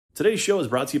Today's show is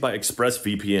brought to you by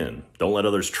ExpressVPN. Don't let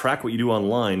others track what you do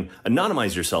online.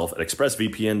 Anonymize yourself at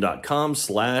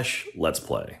expressvpn.com/let's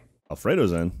play.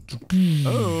 Alfredo's in.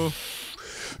 Oh.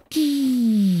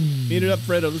 Eat it up,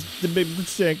 Fredo.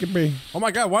 Let's take it. Oh my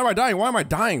God, why am I dying? Why am I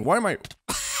dying? Why am I...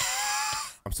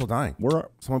 I'm still dying.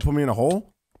 Someone put me in a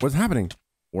hole? What's happening?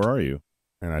 Where are you?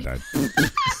 And I died.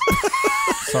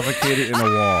 Suffocated in a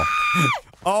wall.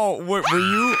 Oh,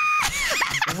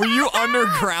 were you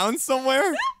underground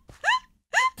somewhere?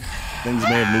 Things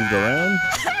may have moved around.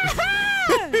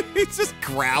 It's just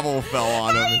gravel fell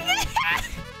on him.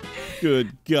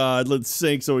 Good God, let's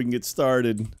sync so we can get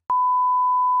started.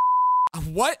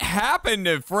 What happened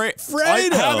to Fredo?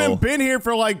 I haven't been here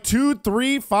for like 2,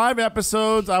 3, 5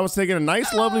 episodes. I was taking a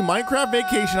nice, lovely Minecraft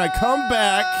vacation. I come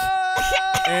back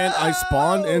and I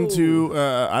spawned into,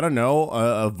 I don't know,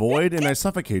 a void and I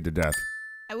suffocate to death.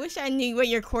 I wish I knew what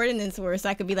your coordinates were so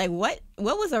I could be like, what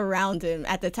was around him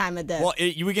at the time of death? Well,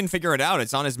 we can figure it out.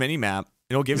 It's on his mini map.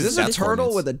 It'll give us. Is this a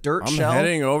turtle with a dirt I'm shell?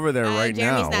 heading over there right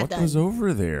Jeremy's now. not What done. was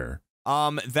over there?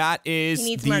 That is He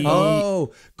needs the. more gold.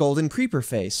 Oh, golden creeper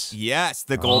face. Yes,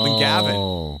 the golden Gavin.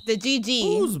 The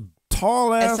GG. Who's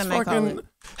tall ass That's what I call fucking. it.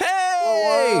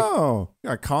 Hey! Wow. You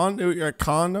got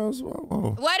condos?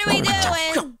 Whoa. What are we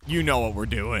doing? You know what we're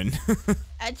doing.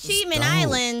 Achievement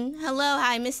Island. Hello,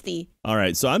 hi, Misty. All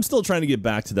right, so I'm still trying to get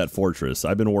back to that fortress.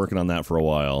 I've been working on that for a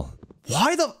while.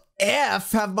 Why the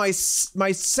F have my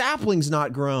saplings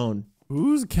not grown?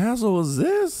 Whose castle is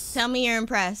this? Tell me you're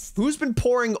impressed. Who's been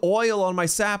pouring oil on my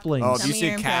saplings? Oh, if Tell you me see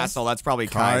you're a impressed. castle, that's probably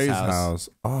Kai's house.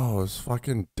 Oh, it's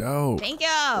fucking dope. Thank you.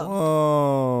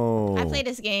 Whoa. I play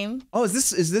this game. Oh, is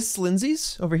this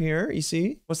Lindsay's over here? You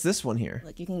see? What's this one here?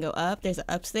 Look, you can go up. There's an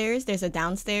upstairs. There's a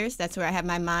downstairs. That's where I have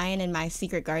my mine and my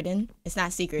secret garden. It's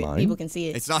not secret. Mine? People can see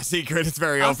it. It's not secret. It's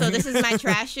very Also, open. this is my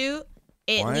trash chute.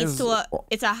 It Why leads is- to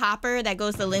it's a hopper that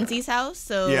goes to Lindsay's house.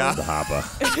 So Yeah. The hopper.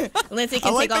 Lindsay I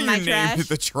can like take that all my you named trash. it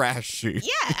the trash chute.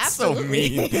 Yeah, It's so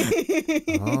absolutely.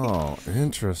 mean. Oh,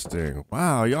 interesting.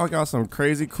 Wow, y'all got some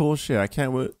crazy cool shit. I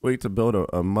can't wait to build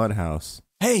a mud house.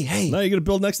 Hey. No, you're gonna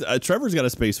build next. Trevor's got a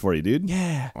space for you, dude.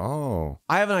 Yeah. Oh.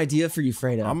 I have an idea for you,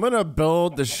 Fredo. I'm gonna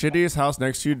build the shittiest house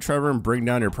next to you, Trevor, and bring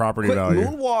down your property Quit value.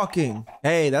 moonwalking.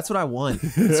 Hey, that's what I want.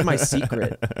 It's my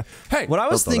secret. Hey, What I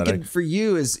was don't throw that thinking egg. for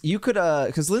you is you could,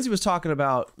 because Lindsay was talking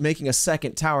about making a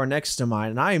second tower next to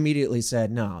mine, and I immediately said,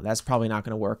 no, that's probably not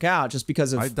going to work out just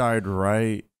because of. I died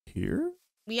right here.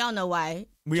 We all know why.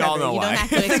 We Trevor. all know you why. don't have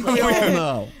to explain. We all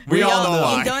know. We all know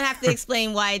why. You don't have to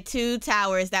explain why 2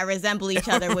 towers that resemble each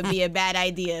other would be a bad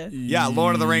idea. Yeah,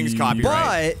 Lord of the Rings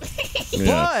copyright.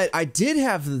 But I did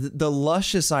have the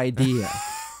luscious idea,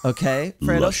 okay?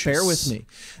 Fredo, Luscious. bear with me,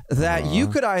 that you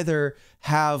could either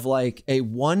have like a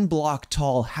 1-block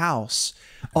tall house.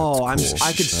 Oh, I could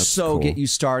That's so cool. get you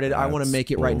started. I want to That's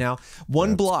make it right cool. now. 1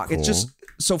 That's block. It cool. just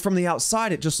so from the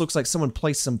outside, it just looks like someone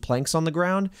placed some planks on the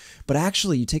ground. But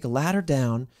actually, you take a ladder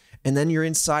down, and then you're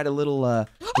inside a little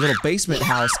basement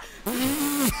house.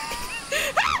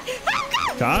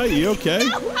 Kai, you okay?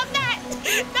 No, I'm not.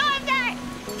 No, I'm not.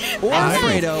 Or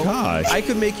Fredo, gosh. I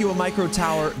could make you a micro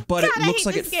tower, but God, it I looks hate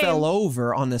like it this game. fell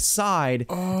over on the side,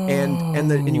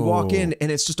 and you walk in,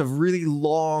 and it's just a really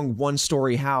long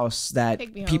 1-story house that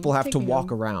Take me home. people have Take to me walk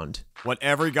home. around. What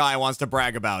every guy wants to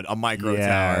brag about, a micro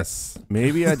tower. Yes.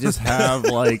 Maybe I just have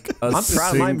like a I'm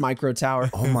proud of my micro tower.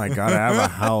 Oh my God, I have a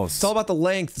house. It's all about the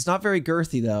length. It's not very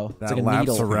girthy though. that It's like a laps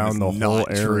needle. around the It's whole not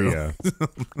true. area.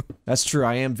 That's true.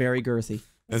 I am very girthy.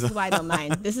 This is why I don't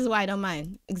mind. This is why I don't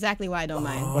mind. Exactly why I don't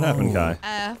mind. What happened, Kai?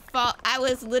 I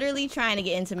was literally trying to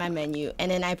get into my menu,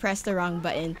 and then I pressed the wrong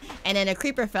button, and then a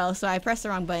creeper fell, so I pressed the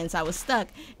wrong button, so I was stuck,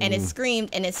 and it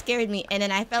screamed, and it scared me, and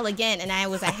then I fell again, and I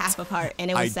was a half apart,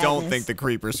 and it was I don't sadness. think the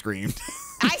creeper screamed.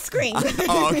 I screamed.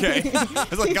 Oh, okay. I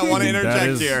was like, I want to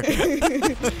interject here.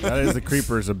 That is the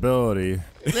creeper's ability.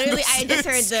 Literally, I just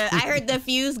heard the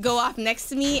fuse go off next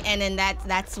to me, and then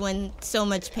that's when so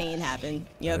much pain happened.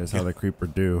 That Yep. is how the creeper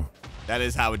do. That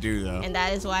is how it do, though. And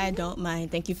that is why I don't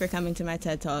mind. Thank you for coming to my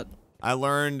TED Talk. I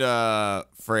learned,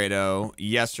 Fredo,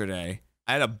 yesterday.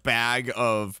 I had a bag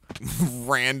of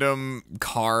random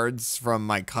cards from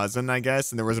my cousin, I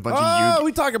guess, and there was a bunch of Yu-Gi-Oh!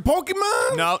 we talking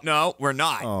Pokemon? No, we're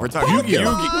not. Oh. We're talking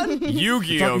Yu-Gi-Oh!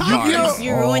 Yu-Gi-Oh Talking cards. Yu-Gi-Oh!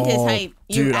 You ruined his hype.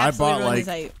 You Dude, I absolutely bought ruined like. his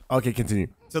hype. Okay, continue.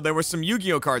 So there were some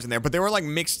Yu-Gi-Oh cards in there, but they were like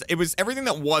mixed. It was everything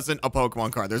that wasn't a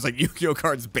Pokemon card. There's like Yu-Gi-Oh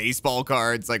cards, baseball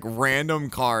cards, like random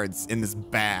cards in this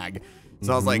bag.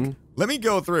 So I was like, let me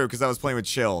go through because I was playing with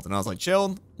Chilled, and I was like,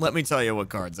 Chilled, let me tell you what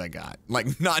cards I got.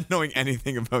 Like not knowing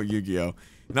anything about Yu-Gi-Oh.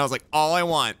 And I was like, all I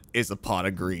want is a pot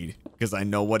of greed because I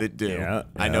know what it do. Yeah,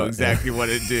 I know exactly what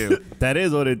it do. That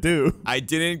is what it do. I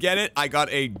didn't get it. I got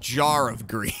a jar of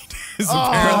greed. It's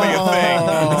apparently a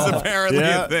thing. It's apparently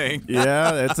a thing.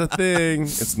 Yeah, it's a thing.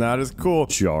 It's not as cool.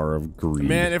 Jar of greed.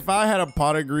 Man, if I had a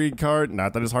pot of greed card,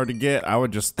 not that it's hard to get, I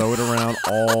would just throw it around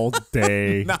all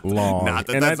day long. Not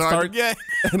that and that's hard to get.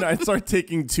 And I'd start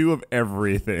taking 2 of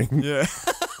everything Yeah.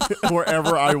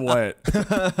 wherever I went.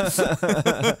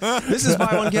 This is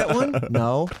buy one get one.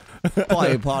 No, buy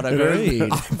a pot of greed.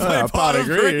 A pot of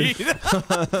greed.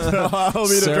 Allow me to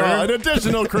Sir? draw an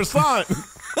additional croissant.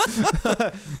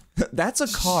 That's a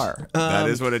car. That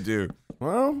is what it do.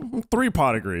 Well, 3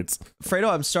 pot of greeds. Fredo,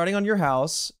 I'm starting on your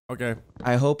house. Okay.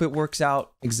 I hope it works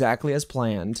out exactly as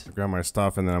planned. Grab my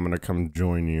stuff and then I'm gonna come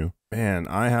join you. Man,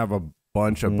 I have a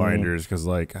bunch of binders because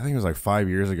like I think it was like 5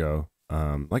 years ago.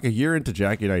 Like a year into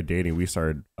Jackie and I dating, we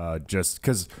started just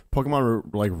because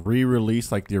Pokemon like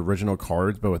re-released like the original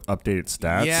cards but with updated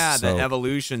stats. Yeah, so, the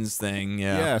evolutions thing.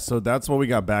 yeah, so that's when we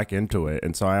got back into it,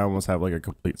 and so I almost have like a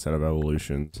complete set of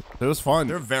evolutions. It was fun.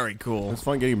 They're It very cool. was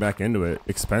fun getting back into it.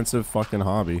 Expensive fucking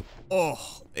hobby. Oh,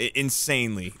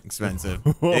 insanely expensive.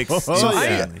 So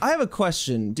Insanely. I have a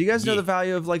question. Do you guys know the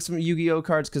value of like some Yu-Gi-Oh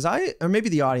cards? Because or maybe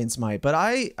the audience might, but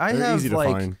I They're have easy to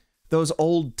like find. those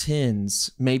old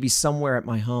tins maybe somewhere at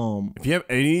my home. If you have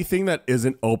anything that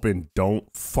isn't open,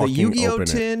 don't The fucking Yu-Gi-Oh open it.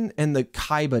 tin and the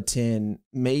Kaiba tin,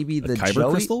 maybe the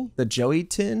Kyber crystal? the Joey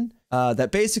tin.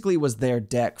 That basically was their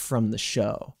deck from the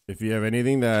show. If you have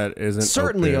anything that isn't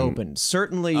Certainly open.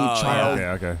 Certainly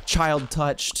Okay. child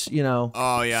touched, you know.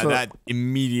 Oh yeah, So- that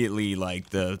immediately like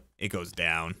it goes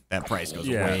down. That price goes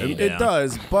Yeah, way it down.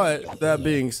 does. But that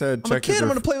being said, I'm a check kid, if I'm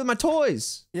they're gonna play with my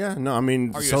toys. Yeah, no, I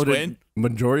mean, Are you so a did squid?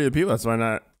 majority of the people. That's why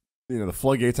not, the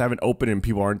floodgates haven't opened and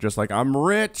people aren't just like, I'm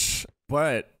rich.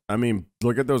 But I mean,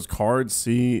 look at those cards,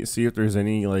 see if there's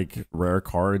any like rare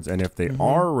cards, and if they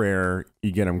are rare,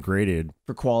 you get them graded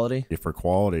For quality. for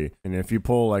quality. And if you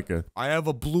pull like I have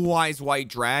a blue eyes white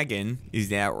dragon. Is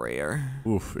that rare?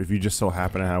 if you just so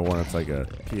happen to have one that's like a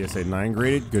PSA 9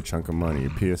 graded, good chunk of money.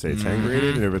 PSA 10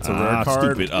 graded, and if it's a rare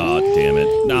card, Stupid. Damn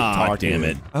it. Nah, talking. damn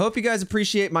it. I hope you guys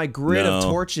appreciate my grid of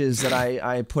No. torches that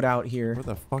I put out here. Where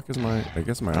the fuck is my? I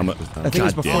guess my. I'm a- axe is down. I think it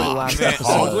was God before damn the it. last Man, episode.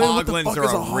 Hoglin? What the Hoglins fuck are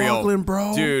is a a real Hoglin,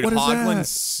 bro? Dude, What is Hoglins that?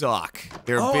 suck.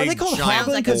 They're Oh, big are they called giant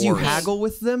Hoglin because you boars. haggle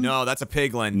with them? No, that's a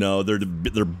piglin. No,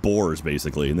 they're boars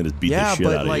basically, and they just beat Yeah, the shit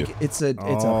but out of like you. it's a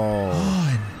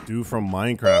Oh, dude from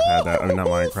Minecraft had that. I mean, not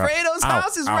Minecraft. Fredo's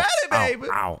house is ready, baby.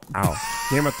 Ow, ow.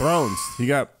 Game of Thrones. He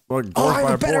got like Oh, I have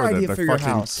by a a better boar. idea The for your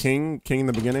fucking house. king in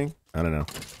the beginning. I don't know.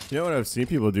 You know what I've seen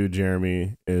people do,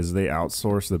 Jeremy, is they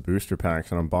outsource the booster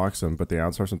packs and unbox them, but they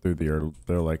outsource them through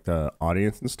their like the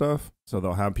audience and stuff. So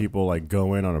they'll have people like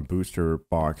go in on a booster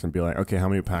box and be like, okay, how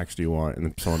many packs do you want? And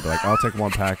then someone will be like, I'll take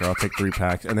 1 pack or I'll take 3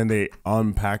 packs, and then they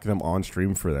unpack them on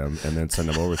stream for them and then send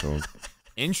them over to them.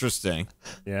 Interesting.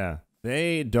 Yeah.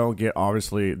 They don't get,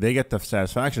 obviously, they get the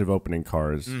satisfaction of opening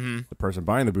cards. The person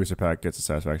buying the booster pack gets the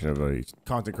satisfaction of a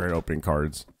content creator opening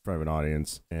cards in front of an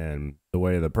audience. And the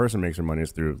way the person makes their money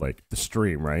is through like the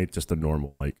stream, right? Just the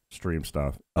normal like stream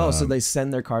stuff. Oh, so they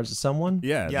send their cards to someone?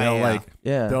 Yeah, Yeah, they'll yeah. like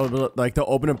Yeah. they'll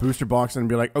open a booster box and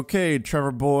be like, okay,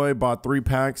 Trevor Boy bought 3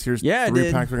 packs. Here's Yeah, I 3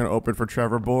 did. packs we're gonna open for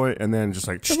Trevor Boy, and then just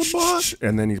like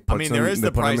and then he puts I mean, there them, is they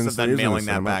the put them price in of them sleeves and mailing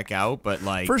they that send them out. back out, but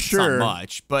like For it's sure. not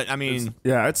much. But I mean,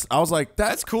 Yeah, I was like,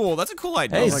 that's cool. That's a cool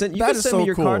idea. Hey, like, you that can is send so me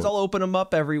your cool. cards. I'll open them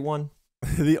up, everyone.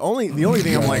 the only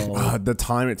thing I'm like, the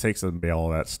time it takes to mail all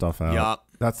that stuff out. Yup.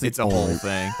 That's the It's a whole only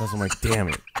thing. That's I'm like, damn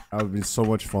it. That would be so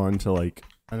much fun to like,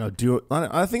 I don't know, do it.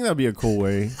 I think that'd be a cool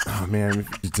way. Oh man, if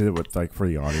you did it with like for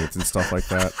the audience and stuff like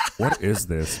that. What is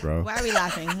this, bro? Why are we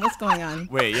laughing? What's going on?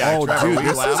 Wait, yeah, Oh, Trevor, dude, what are you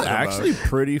this is laughing about? actually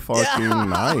pretty fucking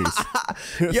nice.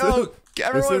 Yo,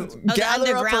 everyone, is-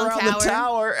 gather up underground around the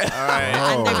tower. All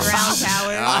right. Underground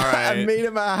tower. All I right. made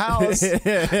him a house.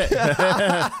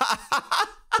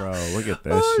 Bro, look at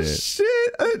this Oh shit.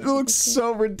 shit! It looks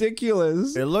so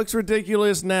ridiculous. It looks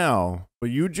ridiculous now, but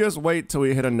you just wait till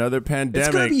we hit another It's gonna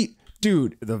pandemic. be,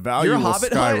 dude. The value Your will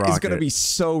Hobbit skyrocket. hut is gonna be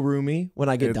so roomy when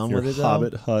I get It's done your with it. Though.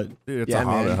 Hobbit hut. Dude, it's Yeah, a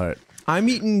Hobbit man. hut. I'm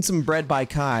eating some bread by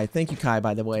Kai. Thank you, Kai,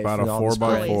 by the way. About for a all this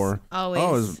 4x4. bread. Always.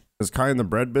 Oh, is Kai in the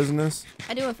bread business?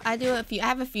 I do a few. I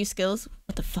have a few skills.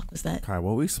 What the fuck was that? Kai,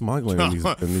 what are we smuggling in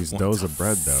these doughs of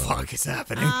bread, though? Fuck is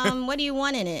happening? What do you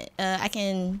want in it? I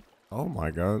can. Oh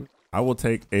my god. I will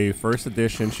take a first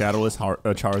edition Shadowless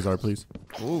Charizard, please.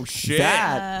 Oh shit.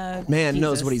 That man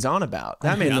knows Jesus. what he's on about.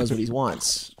 That man knows what he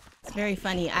wants. It's very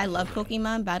funny. I love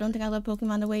Pokemon, but I don't think I love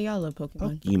Pokemon the way y'all love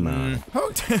Pokemon.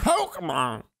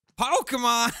 Pokemon. Pokemon.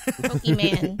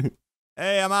 Pokemon.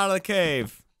 Hey, I'm out of the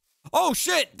cave. Oh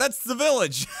shit, that's the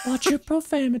village. Watch your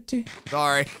profanity.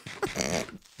 Sorry.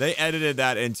 They edited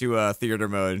that into theater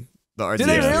mode. The RTA Did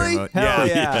they theater really? mode. Hell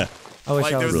Yeah. yeah. I wish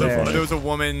Like I there was was, there. there was a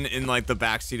woman in like the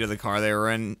back seat of the car they were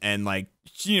in, and like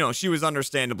she was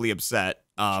understandably upset.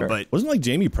 Sure. But Wasn't it like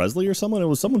Jamie Presley or someone? It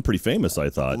was someone pretty famous, I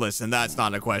thought. listen, that's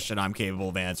not a question I'm capable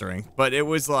of answering. But it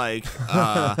was like,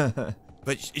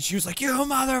 but she was like, "You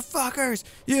motherfuckers,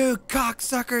 you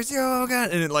cocksuckers, you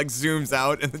god," and it like zooms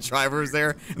out, and the driver's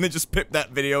there, and they just pip that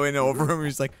video in over him. And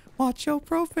he's like, "Watch your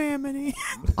profanity."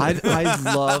 I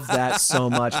love that so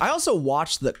much. I also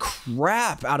watched the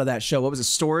crap out of that show. What was it,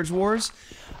 Storage Wars?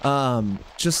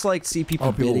 Just like see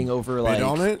people bidding over bid like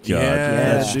on it. God,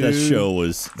 that dude. show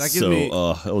was That gives so me-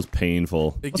 it was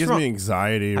painful. It What's gives wrong? me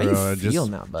anxiety, How bro. you I feel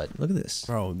just, now, bud? Look at this.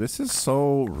 bro, this is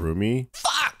so roomy.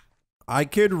 Fuck. I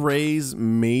could raise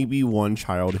maybe one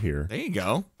child here. There you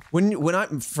go. When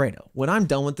I'm Fredo, when I'm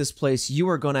done with this place, you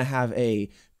are gonna have a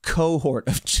cohort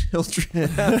of children.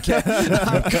 Okay.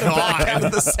 God, out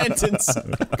of the sentence.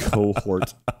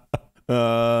 Cohort.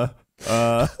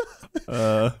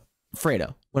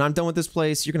 Fredo, when I'm done with this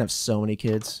place, you're gonna have so many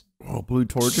kids. Oh, blue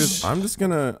torches. I'm just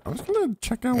gonna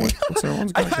check out what's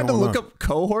everyone's I got had to going look on. up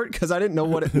cohort because I didn't know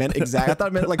what it meant exactly. I thought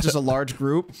it meant like just a large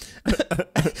group, an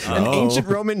Oh. ancient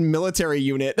Roman military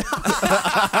unit.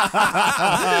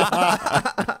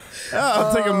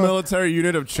 I'll take a military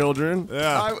unit of children.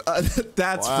 Yeah.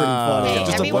 That's Wow. pretty funny. Hey,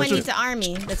 Just a everyone bunch needs of an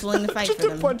army that's willing to fight just for a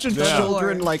them. bunch of Yeah.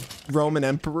 children like Roman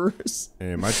emperors.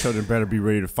 Hey, my children better be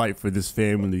ready to fight for this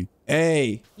family.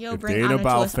 Hey, Yo, If bring they ain't honor to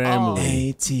about us all. family.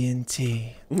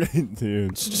 AT&T.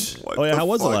 Dude. Oh yeah, how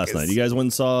was it last night? You guys went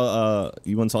and saw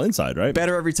Inside, right?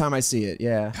 Better every time I see it.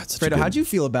 Yeah. such a Fredo, good- how'd you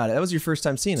feel about it? That was your first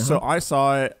time seeing it. So huh? I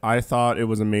saw it. I thought it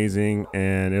was amazing,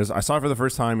 and I saw it for the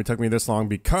first time. It took me this long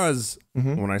because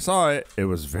when I saw it, it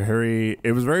was very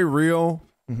real,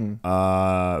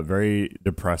 very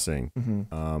depressing.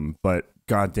 But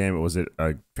goddamn, was it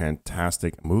a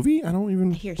fantastic movie? I don't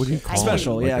even. I hear What do you shit. call I it?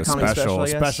 Special, Like yeah, a comedy special, I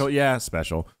guess. special, yeah,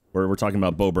 special. We're talking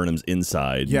about Bo Burnham's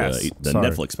Inside, Yes, the sorry.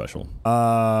 Netflix special.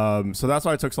 So that's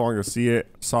why it took so long to see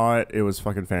it. Saw it. It was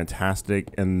fucking fantastic,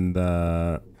 and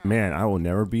man, I will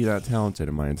never be that talented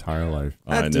in my entire life.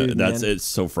 I know dude, man. it's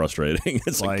so frustrating.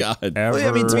 It's like God. ever. Well,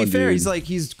 I mean, to be fair, dude.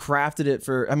 he's crafted it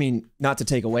for. I mean, not to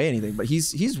take away anything, but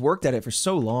he's worked at it for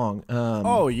so long.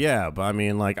 Oh yeah, but I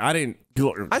mean, like I didn't.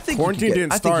 I think you quarantine could get-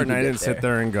 didn't I think start, you and could I get didn't sit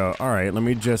there and go, all right, let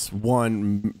me just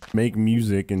one make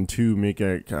music, and two make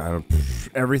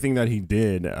everything that he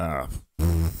did.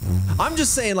 I'm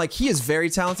just saying, like he is very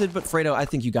talented, but Fredo, I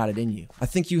think you got it in you. I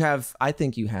think you have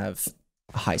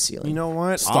a high ceiling. You know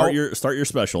what? Start your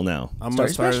special now. I'm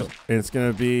Start gonna your start. It's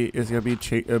gonna be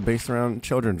based around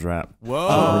children's rap.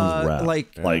 Whoa. Rap.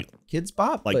 like Kids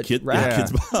Bop, like but kid, rap. yeah,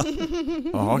 Kids Bop.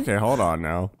 Oh, okay, hold on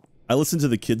now. I listened to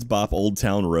the Kids Bop Old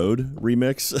Town Road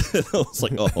remix. And I was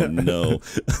like, oh no,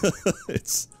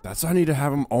 it's That's I need to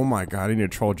have him. Oh my god, I need to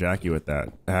troll Jackie with that.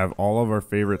 Have all of our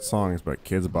favorite songs, but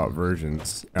Kids Bop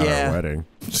versions at Yeah. our wedding.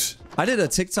 I did a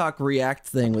TikTok React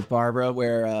thing with Barbara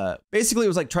where basically it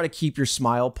was like try to keep your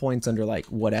smile points under like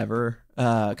whatever.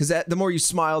 Because the more you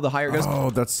smile, the higher it goes.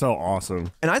 Oh, that's so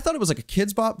awesome. And I thought it was like a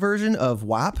Kids Bop version of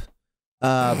WAP.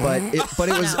 But it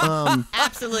was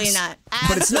Absolutely not.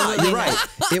 but it's not. Absolutely You're right.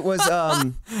 It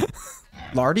was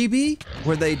Lardy B,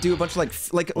 where they do a bunch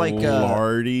of like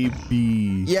Lardy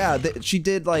B. yeah. She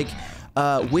did like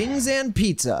wings and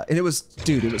pizza, and it was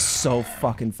so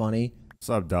fucking funny. What's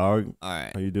up, dog? All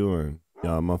right. How you doing?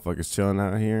 Y'all motherfuckers chilling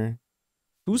out here?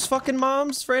 Who's fucking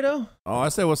moms, Fredo? Oh, I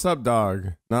said, what's up,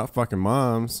 dog? Not fucking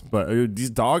moms, but these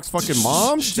dogs fucking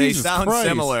moms? They Jesus sound Christ.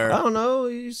 similar. I don't know.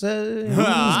 You said who's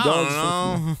I dogs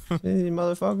don't know. Hey,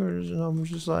 motherfuckers, and I'm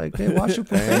just like, hey, watch your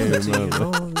profanity. You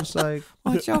know, I'm just like,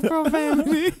 Watch your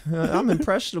profanity. I'm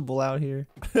impressionable out here.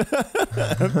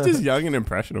 I'm just young and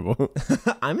impressionable.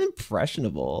 I'm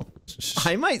impressionable.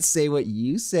 I might say what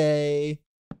you say.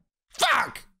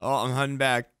 Fuck! Oh, I'm hunting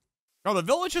back. Oh, the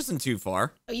village isn't too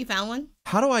far. Oh, you found one?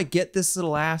 How do I get this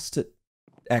little ass to?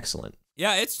 Excellent.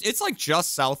 Yeah, it's like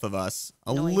just south of us.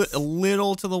 A Nice.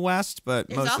 little to the west, but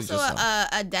There's mostly also just south.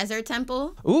 a desert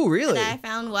temple Ooh, really? that I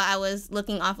found while I was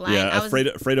looking offline. yeah. I was,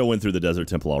 Fredo went through the Desert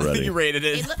Temple already. You rated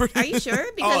it. Are you sure?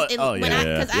 Because Oh, when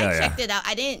yeah, I yeah. checked it out,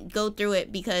 I didn't go through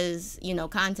it because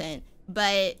content.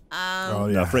 But Oh,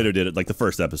 No, Fredo did it like the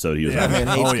first episode he was Yeah. on. Man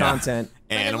hates Oh, yeah. content.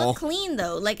 but it Animal. looked clean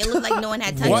though. Like it looked like no one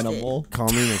had touched Animal. it. Call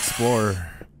me an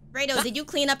explorer. Fredo, did you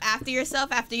clean up after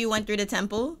yourself after you went through the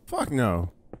temple? Fuck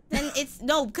no. Then it's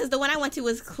no, because the one I went to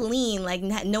was clean. Like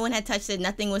no one had touched it.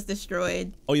 Nothing was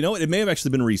destroyed. Oh, you know what? It may have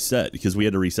actually been reset because we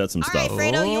had to reset some All right, stuff.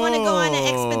 Fredo, you want to go on an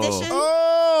expedition?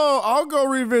 Oh, I'll go go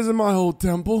revisit my old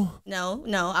temple. No,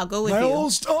 I'll go with My you.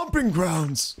 old stomping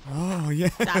grounds. Oh, yeah.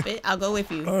 Stop it. I'll go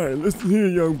with you. All right, listen here,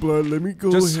 young blood. Let me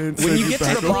go Just ahead and when send you get to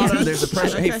back the over bottom, there's a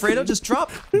pressure. Hey, trust Fredo, you. just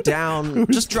drop down.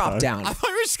 Just drop down. I thought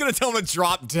you were just going to tell him to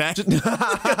drop dead. And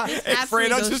absolutely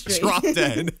Fredo go just straight. drop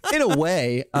dead. In a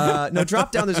way, no.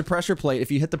 Drop down. There's a pressure plate.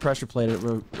 If you hit the pressure plate,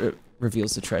 it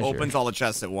reveals the treasure. Opens all the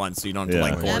chests at once, so you don't have to,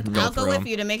 Yeah. like, Yep, go I'll through go with them.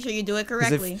 you to make sure you do it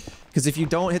correctly. Because if you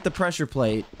don't hit the pressure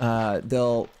plate,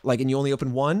 they'll and you only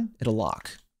open one, it'll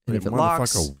lock. And if it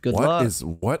locks, Motherfucker, good what luck.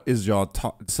 what is y'all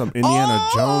some Indiana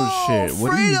Jones shit?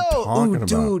 What are you Fredo! talking Ooh, about?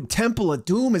 dude, Temple of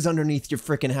Doom is underneath your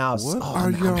freaking house. What oh, are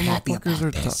I'm y'all happy motherfuckers about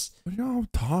are this. what are y'all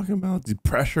talking about? The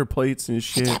pressure plates and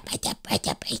shit.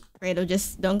 Fredo,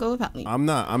 just don't go without me.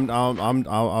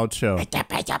 I'll chill.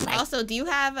 Also, do you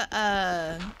have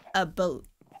a boat?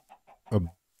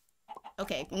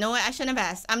 Okay, you know what? I shouldn't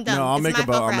have asked. I'm done. No, I'll It's make my a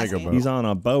boat. fault for I'll make a asking. boat. He's on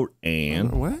a boat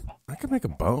and What? I can make a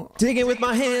boat. Digging with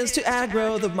my hands to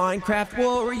aggro the Minecraft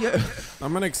warrior.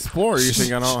 I'm an explorer. You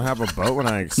think I don't have a boat when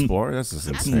I explore? This is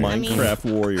insane. I mean-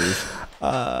 Minecraft warriors.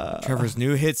 Trevor's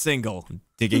new hit single,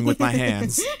 Digging with My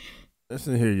Hands.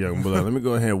 Listen here, young blood. Let me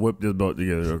go ahead and whip this boat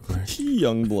together real quick.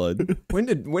 Young blood. When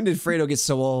did Fredo get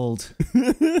so old?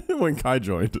 When Kai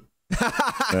joined.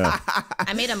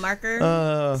 I made a marker,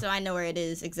 so I know where it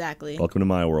is exactly. Welcome to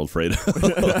my world, Fredo.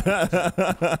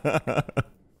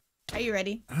 Are you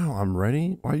ready? Oh, I'm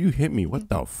ready. Why you hit me? What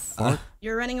the fuck?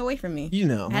 You're running away from me. You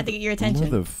know. I had to get your attention.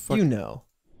 Motherfucker. You know.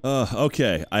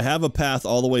 Okay, I have a path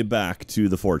all the way back to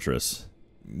the fortress.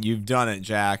 You've done it,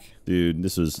 Jack. Dude,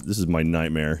 this is my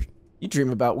nightmare. You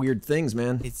dream about weird things,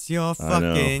 man. It's your I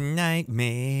know. fucking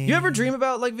nightmare. You ever dream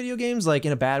about like video games, like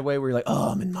in a bad way, where you're like, oh,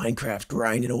 I'm in Minecraft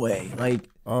grinding away, like.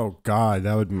 Oh God,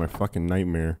 that would be my fucking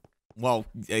nightmare. Well,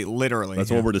 literally.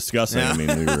 That's what we're discussing. Yeah. I mean,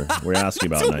 we're asking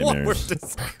about What we're nightmares.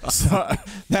 discussing.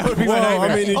 That would be my Well, I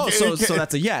nightmare. mean, oh, it- so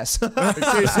that's a yes.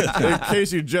 In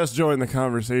case you just joined the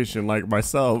conversation, like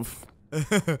myself,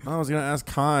 I was gonna ask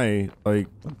Kai, like,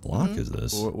 What block is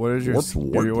this? what is your What's what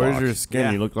wart is block? your skin?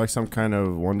 Yeah. You look like some kind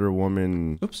of Wonder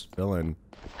Woman villain.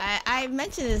 I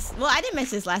mentioned this. Well, I didn't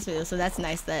mention this last video, so that's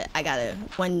nice that I got a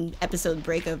 1 episode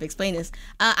break of explain this.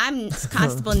 I'm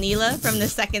Constable Neela from the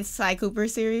second Sly Cooper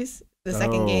series, the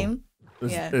second Oh. game.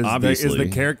 Is, Yeah. is, the, is Obviously. the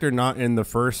character not in the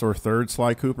first or third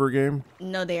Sly Cooper game?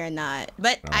 No, they are not.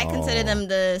 But I consider them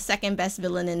the second best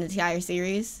villain in the entire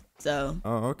series. So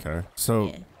Oh, okay. So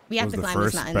yeah, we have was to the climb this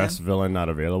first mountain. best villain not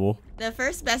available? The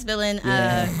first best villain,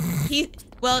 well,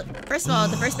 first of all,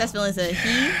 the first best villain is a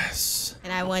he,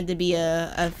 and I wanted to be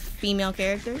a female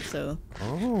character, so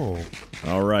Oh,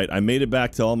 All right, I made it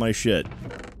back to all my shit.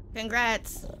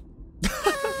 congrats.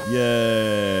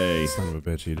 Yay! son of a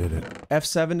bitch, you did it.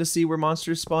 F7 to see where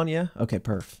monsters spawn. Yeah. Okay.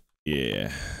 Perf.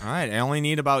 Yeah. All right, I only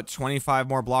need about 25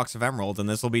 more blocks of emerald, and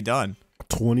this will be done.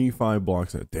 25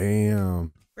 blocks.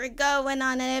 Damn. We're going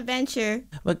on an adventure.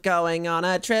 We're going on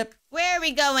a trip. Where are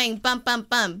we going? Bump, bump,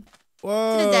 bump.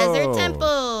 Whoa. To the desert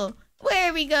temple. Where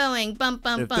are we going? Bump,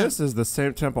 bump, If bump. this is the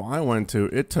same temple I went to,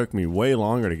 it took me way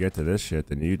longer to get to this shit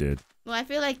than you did. Well, I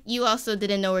feel like you also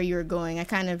didn't know where you were going. I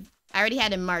already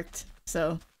had it marked,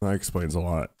 so. That explains a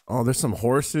lot. Oh, there's some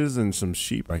horses and some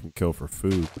sheep I can kill for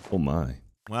food. Oh my.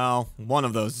 Well, one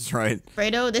of those is right.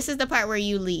 Fredo, this is the part where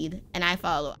you lead, and I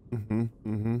follow.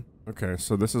 Okay,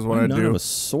 so this is what I Not do. have a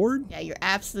sword? Yeah, your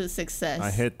absolute success.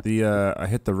 I hit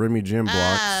the Remy Gym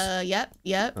blocks. Yep.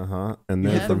 And then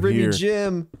Yeah. The from Remy here,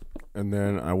 Gym. and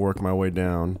then I work my way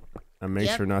down. I make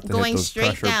Yep. sure not to Going hit those straight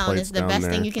pressure down plates is the down best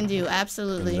there. thing you can do.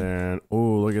 Absolutely. And then,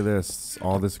 oh, look at this.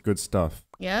 All this good stuff.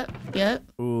 Yep.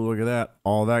 Oh, look at that.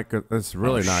 All that good. That's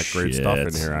really not great stuff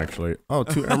in shit. here, actually. Oh,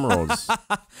 2 emeralds.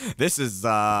 This is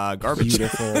garbage.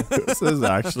 Beautiful. This is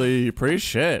actually pretty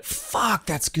shit. Fuck,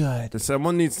 that's good. Does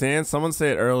someone need sand? Someone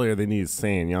said earlier they need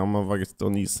sand. Y'all motherfuckers still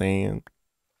need sand.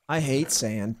 I hate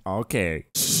sand. Okay.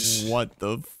 What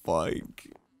the fuck?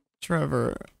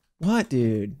 Trevor, What,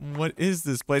 dude? what is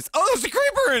this place? Oh, there's a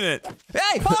creeper in it!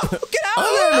 Hey, Paul, get out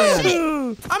of there,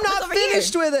 man! I'm not over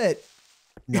finished with it.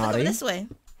 Look Naughty. this way.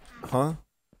 Huh?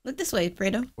 Look this way,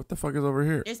 Fredo. What the fuck is over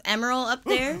here? There's emerald up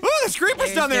there. Oh, there's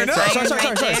creepers down there! No! There's Sorry,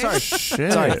 iron sorry, right sorry, there.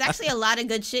 Shit. Sorry. There's actually a lot of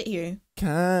good shit here.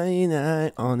 Kai and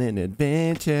I on an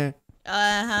adventure.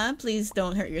 Please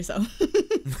don't hurt yourself.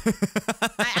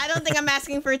 I don't think I'm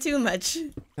asking for too much.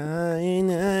 Kai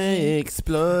and I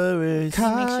explorers. Make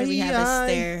sure we have a Kai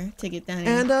stair to get down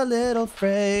here. and a little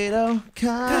Fredo.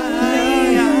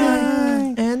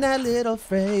 Kai and that little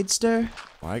Freidster.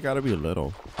 Why I gotta be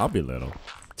little? I'll be little.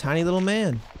 Tiny little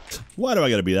man. Why do I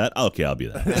gotta be that? Okay, I'll be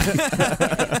that.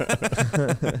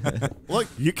 Look,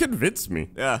 you convinced me.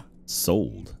 Yeah.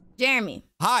 Sold. Jeremy,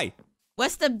 Hi.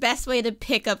 What's the best way to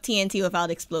pick up TNT without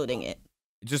exploding it?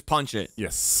 Just punch it. Yeah,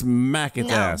 smack its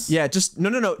No. ass. Yeah, just no.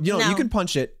 You know, No. you can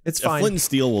punch it. It's Yeah, fine. Flint and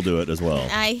Steel will do it as well.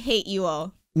 I hate you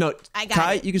all. No, I got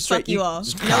Kai, it. you can straight. Fuck you all.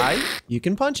 Kai, you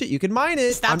can punch it. You can mine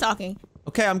it. Stop I'm- talking.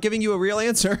 Okay, I'm giving you a real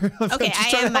answer. I'm Okay, just I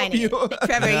trying am to help mining you. it.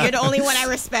 Trevor, you're the only one I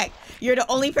respect. You're the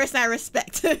only person I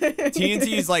respect.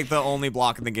 TNT is like the only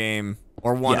block in the game,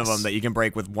 or one of Yes. them, that you can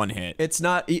break with one hit. It's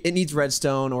not. It needs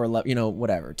redstone or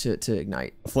whatever to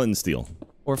ignite, Flint and Steel.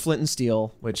 or flint and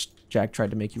steel, which Jack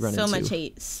tried to make you run So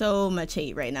into. much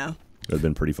hate right now. That would have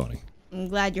been pretty funny. I'm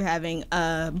glad you're having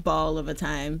a ball of a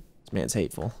time. This man's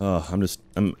hateful.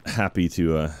 I'm happy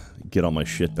to get all my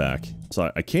shit back.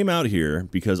 So I came out here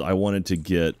because I wanted to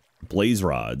get blaze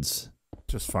rods.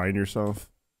 Just find yourself.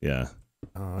 Yeah.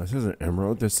 This isn't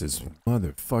emerald. This is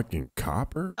motherfucking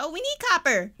copper. Oh, we need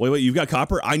copper. Wait, you've got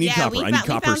copper? I need Yeah, copper. we I need found- we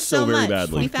copper found so so very much.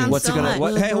 badly. We found What's so it gonna? much.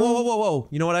 What, hey, whoa!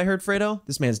 You know what I heard, Fredo?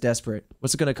 This man's desperate.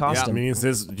 What's it gonna cost Yeah. him? Means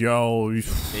this, yo, you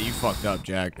Yeah, you fucked up,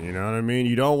 Jack. know what I mean?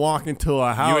 You don't walk into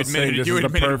a house saying this is the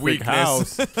admitted perfect weakness.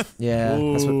 house. Yeah,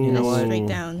 that's what you know. What? Straight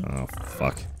down. Oh,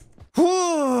 fuck.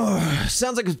 Whew,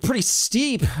 sounds like it's pretty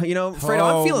steep. You know,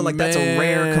 Fredo, I'm feeling like that's a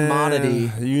rare man. commodity.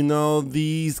 You know,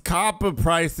 these copper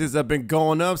prices have been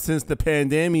going up since the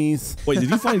pandemics. Wait, did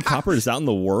you find copper just out in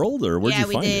the world, or where'd Yeah, you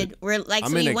we find did. it? We're like,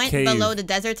 I'm so in we a went cave. below the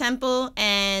desert temple,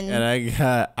 and And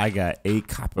I got 8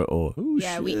 copper ore. Ooh,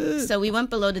 yeah, shit. so we went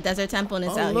below the desert temple, and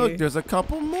it's Oh, out look, here. there's a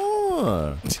couple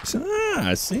more.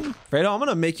 I see. Fredo, I'm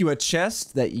gonna make you a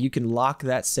chest that you can lock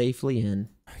that safely in.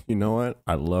 You know what?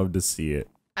 I love to see it.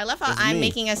 I love how I'm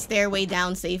making a stairway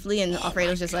down safely, and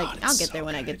Alfredo's just like, I'll get there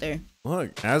when I get there.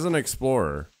 Look, as an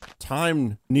explorer,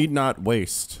 time need not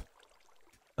waste.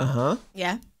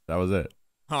 Yeah. That was it.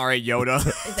 All right, Yoda.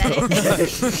 Is that it?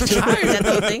 Is that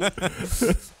the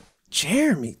whole thing?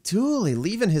 Jeremy Dooley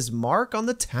leaving his mark on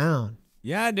the town.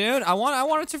 Yeah, dude. I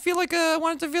want it to feel like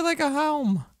a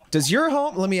home. Does your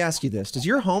home? Let me ask you this: does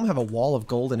your home have a wall of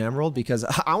gold and emerald? Because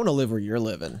I want to live where you're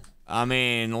living. I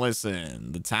mean,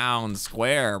 listen, the town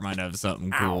square might have something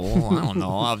cool. I don't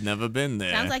know. I've never been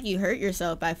there. Sounds like you hurt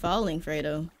yourself by falling,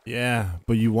 Fredo. Yeah,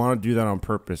 but you want to do that on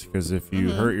purpose because if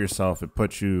you hurt yourself, it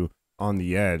puts you on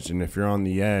the edge. And if you're on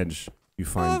the edge, you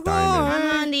find diamond.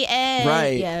 I'm on the edge.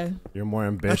 Right. Yeah. You're more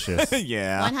ambitious.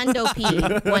 yeah.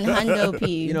 100p.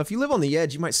 100p. You know, if you live on the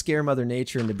edge, you might scare Mother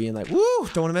Nature into being like, "Woo,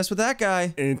 don't want to mess with that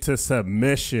guy." Into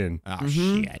submission. Oh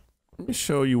shit. Let me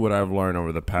show you what I've learned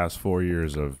over the past 4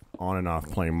 years of on and off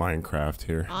playing Minecraft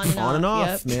here. On and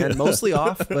off, yep. man. Mostly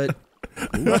off, but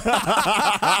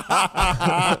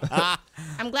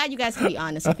I'm glad you guys can be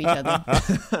honest with each other.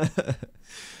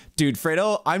 dude,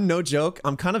 Fredo, I'm no joke.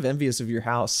 I'm kind of envious of your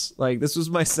house. Like, this was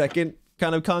my second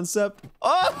kind of concept.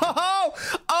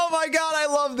 Oh my God, I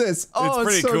love this. Oh, It's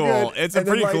pretty so cool. good. It's a And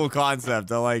then, pretty like, cool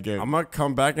concept. I like it. I'm gonna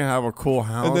come back and have a cool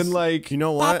house. And then, like, you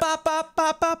know what? bop, bop,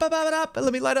 bop, bop, bop, bop, bop, bop,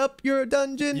 let me light up your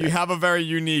dungeon. You have a very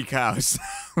unique house.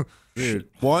 Dude,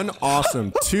 1,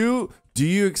 awesome. 2, do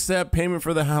you accept payment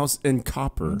for the house in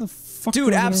copper?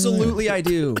 Dude, absolutely I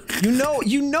do. You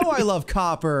know I love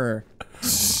copper.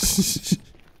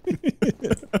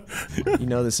 You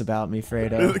know this about me,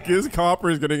 Fredo. His copper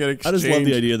is gonna get I exchanged. just love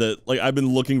the idea that, like, I've been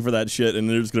looking for that shit, and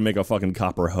they're just gonna make a fucking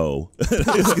copper hoe.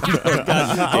 God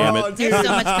damn it. dude. There's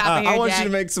so much copper here, I want Jack. you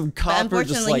to make some copper, just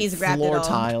unfortunately, like he's grabbed it floor all.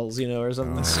 tiles, you know, or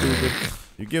something stupid.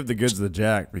 You give the goods to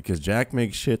Jack because Jack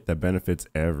makes shit that benefits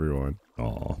everyone.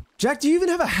 Aw. Jack, do you even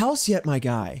have a house yet, my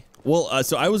guy? Well,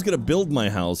 so I was gonna build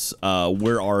my house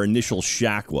where our initial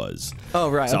shack was. Oh,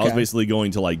 right. So okay. I was basically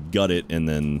going to like gut it and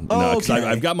then, Oh, 'cause okay.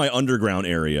 I've got my underground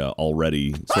area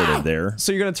already sort of there.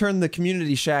 So you're gonna turn the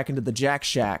community shack into the Jack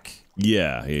Shack.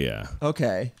 Yeah.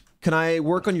 Okay. Can I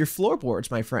work on your floorboards,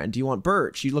 my friend? Do you want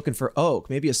birch? You looking for oak?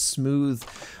 Maybe a smooth,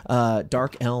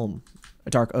 dark elm, a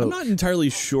dark oak. I'm not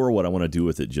entirely sure what I want to do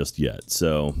with it just yet.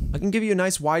 So I can give you a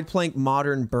nice wide plank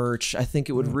modern birch. I think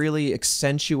it would really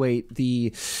accentuate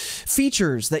the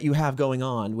features that you have going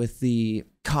on with the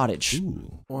cottage.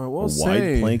 Well, I a will wide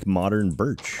say, plank modern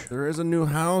birch. there is a new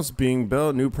house being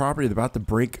built, new property. They're about to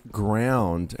break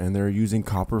ground, and they're using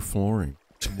copper flooring.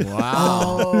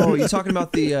 Oh, you talking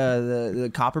about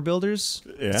the copper builders?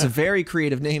 Yeah. It's a very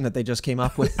creative name that they just came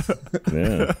up with.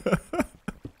 Yeah.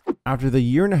 After the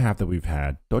year and a half that we've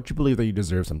had, don't you believe that you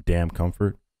deserve some damn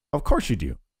comfort? Of course you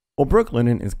do. Well,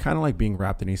 Brooklinen is kind of like being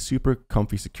wrapped in a super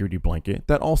comfy security blanket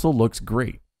that also looks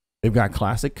great. They've got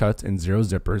classic cuts and zero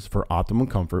zippers for optimum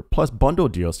comfort, plus bundle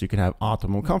deals so you can have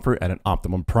optimum comfort at an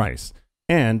optimum price.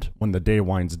 And when the day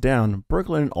winds down,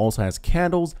 Brooklinen also has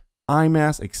candles, eye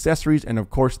masks, accessories, and of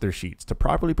course their sheets to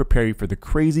properly prepare you for the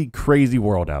crazy, crazy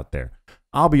world out there.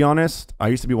 I'll be honest, I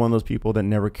used to be one of those people that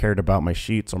never cared about my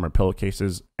sheets or my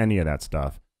pillowcases, any of that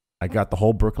stuff. I got the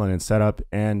whole Brooklinen setup,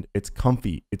 and it's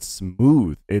comfy, it's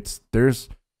smooth, there's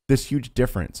this huge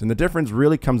difference. And the difference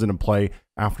really comes into play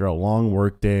after a long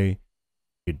work day,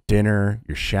 your dinner,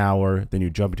 your shower, then you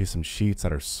jump into some sheets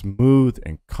that are smooth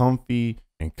and comfy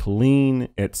and clean.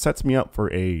 It sets me up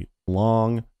for a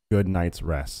long, good night's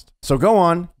rest. So go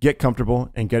on, get comfortable,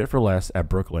 and get it for less at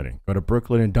Brooklinen. Go to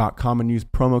brooklinen.com and use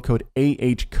promo code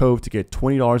AHCOVE to get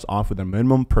 $20 off with a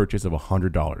minimum purchase of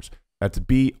 $100. That's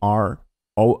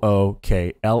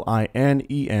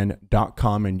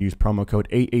BROOKLINEN.com and use promo code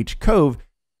AHCOVE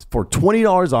for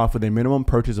 $20 off with a minimum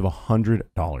purchase of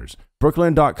 $100.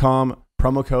 Brooklinen.com,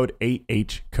 promo code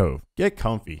AHCOVE. Get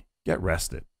comfy, get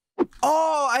rested.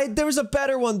 Oh, there was a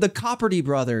better one. The Copperty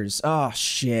Brothers. Oh,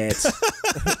 shit.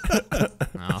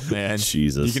 Oh, man.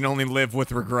 Jesus. You can only live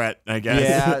with regret, I guess.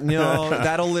 Yeah, no,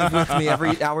 that'll live with me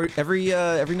every hour, every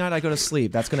night I go to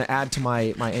sleep. That's going to add to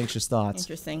my anxious thoughts.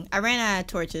 Interesting. I ran out of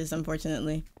torches,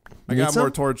 unfortunately. I got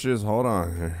more torches. Hold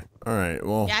on here. All right.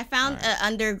 Well, Yeah, I found an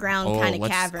underground kind of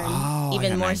cavern, I even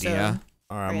have more an so. idea.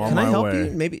 all right, I'm Can on Can I my help way.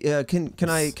 you? Maybe can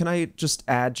I just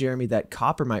add, Jeremy, that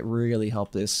copper might really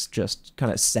help this just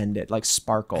kind of send it like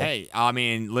sparkle. Hey, I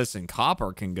mean, listen,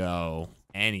 copper can go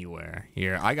anywhere.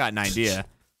 Here, I got an idea.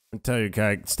 I tell you,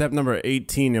 Kai, step number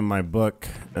 18 in my book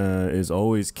is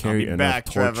always carry enough back,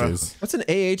 Trevor. torches. What's an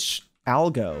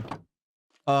algo?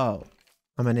 Oh,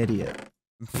 I'm an idiot.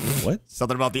 What?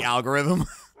 Something about the algorithm.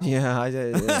 Yeah,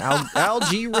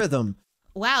 algae rhythm.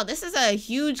 Wow, this is a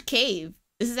huge cave.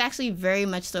 This is actually very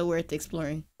much so worth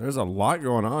exploring. There's a lot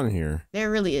going on here.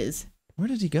 There really is. Where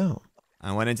did he go?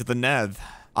 I went into the Neth.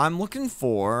 I'm looking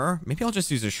for. Maybe I'll just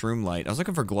use a shroom light. I was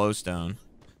looking for glowstone.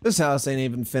 This house ain't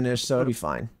even finished, so it'll be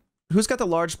fine. Who's got the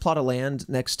large plot of land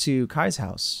next to Kai's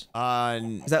house?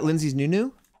 Is that Lindsay's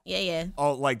Nunu? Yeah.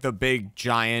 Oh, like the big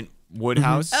giant wood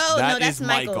house. Oh, that no, that's is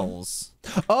Michael. Michael's.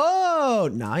 Oh,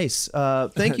 nice.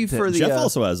 Thank you for the. Jeff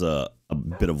also has a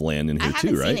bit of land in I here haven't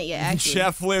too, seen right? it yet, actually.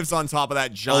 Jeff lives on top of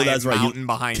that giant that's right. mountain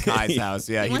behind Kai's house.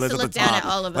 Yeah, He he wants lives to at the look down top, at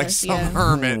all of like us, some yeah.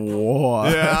 hermit.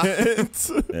 What? Yeah.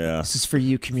 Yeah. This is for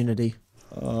you, community.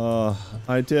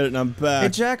 I did it and I'm back. Hey,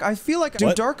 Jack, I feel like do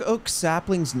What? dark oak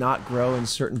saplings not grow in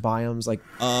certain biomes? Like,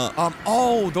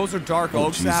 Oh, those are dark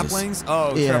oak Jesus. saplings.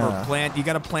 Oh, Yeah. Trevor, you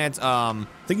gotta plant. I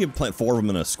think you plant 4 of them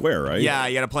in a square, right? Yeah,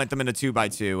 you gotta plant them in a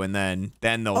 2x2, and then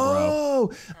they'll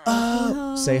grow.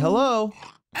 Say hello.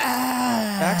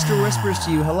 Baxter whispers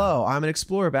to you, hello, I'm an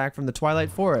explorer back from the Twilight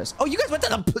Forest. Oh, you guys went to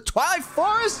the Twilight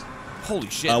Forest? Holy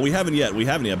shit! We haven't yet,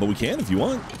 but we can if you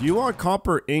want. Do you want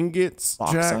copper ingots,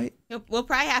 Jack? Bauxite? We'll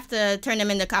probably have to turn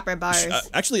them into copper bars.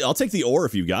 Actually, I'll take the ore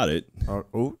if you got it.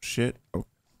 Oh, shit. Oh,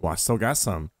 well, I still got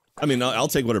some. I mean, I'll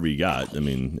take whatever you got. I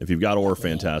mean, if you've got ore,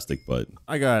 fantastic, but...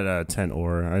 I got 10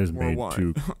 ore. I just made one.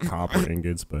 2 copper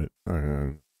ingots, but...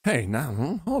 hey,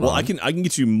 now, hold Well, on. I can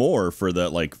get you more for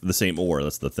the same ore.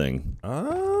 That's the thing.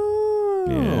 Oh,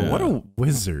 Yeah. what a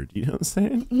wizard. You know what I'm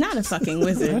saying? Not a fucking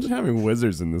wizard. Imagine having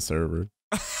wizards in the server.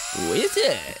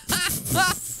 Wizard.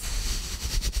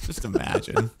 Just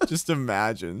imagine. Just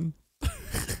imagine.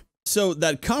 So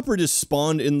that copper just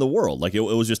spawned in the world. Like it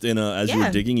was just as you were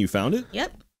Yeah. digging, you found it.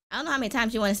 Yep. I don't know how many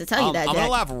times you want us to tell you that, I'm Jack.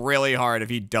 gonna laugh really hard if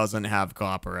he doesn't have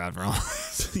copper after all.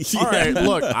 All right,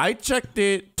 look, I checked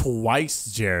it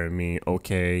twice, Jeremy,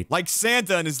 okay? Like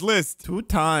Santa on his list. 2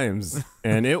 times,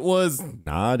 and it was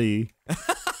naughty.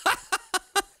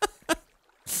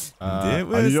 It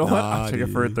was you know what? I'll check it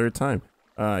for a naughty. 3rd time.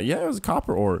 Yeah, it was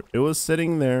copper ore. It was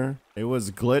sitting there. It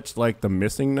was glitched like the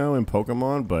missing no in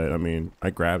Pokemon, but I mean, I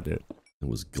grabbed it. It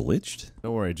was glitched.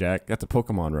 Don't worry, Jack. That's a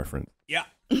Pokemon reference. Yeah.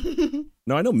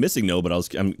 No, I know missing no, but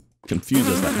I'm confused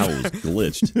as to how it was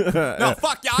glitched. No,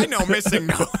 fuck yeah, I know missing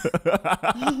no.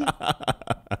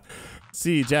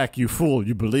 See, Jack, you fool.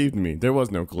 You believed me. There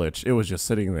was no glitch. It was just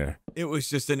sitting there. It was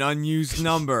just an unused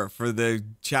number for the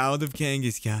child of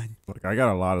Kangaskhan. Look, I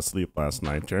got a lot of sleep last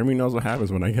night. Jeremy knows what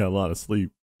happens when I get a lot of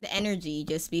sleep. The energy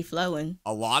just be flowing.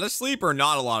 A lot of sleep or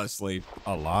not a lot of sleep?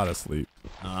 A lot of sleep.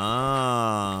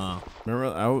 Ah.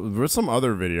 Remember, there was some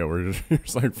other video where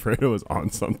it's like Fredo was on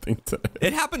something today.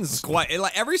 It happens like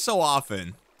every so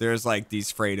often. There's like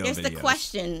these Fredo There's videos. the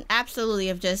question, absolutely,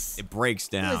 of just, It breaks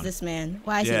who is down. this man?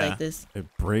 Why is he Yeah. like this? It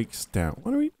breaks down.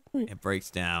 What are we? It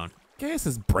breaks down. Guess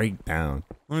it's breakdown.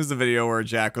 What was the video where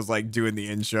Jack was like doing the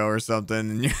intro or something?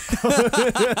 And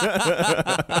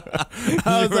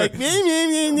I was like,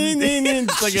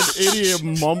 it's like an idiot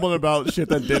mumbling about shit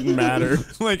that didn't matter.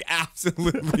 like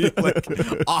absolutely like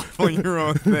off on your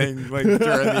own thing like during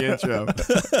the intro.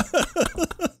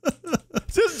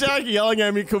 It's just Jack yelling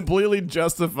at me, completely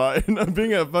justified, and I'm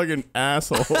being a fucking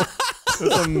asshole.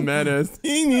 It's a menace.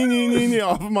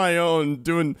 Off of my own,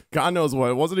 doing God knows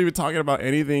what. It wasn't even talking about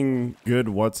anything good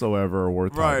whatsoever or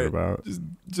worth talking about.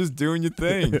 Just doing your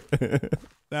thing.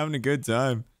 Having a good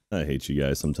time. I hate you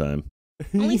guys sometime.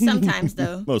 Only sometimes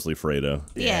though. Mostly Fredo.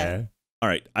 Yeah. All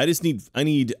right, I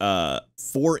need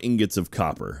 4 ingots of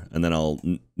copper, and then I'll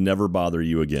never bother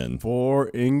you again. 4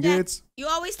 ingots? You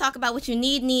always talk about what you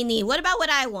need. What about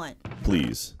what I want?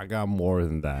 Please. I got more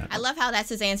than that. I love how that's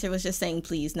his answer was just saying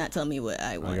please, not tell me what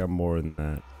I want. I got more than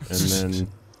that. And then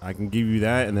I can give you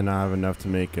that, and then I have enough to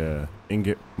make a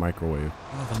ingot microwave.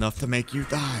 I have enough to make you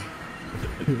die.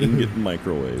 Ingot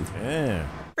microwave. Yeah.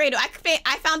 Fredo,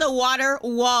 I found a water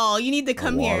wall. You need to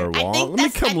come here. water wall? I think Let me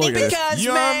that's come I look think at this. because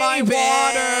You're my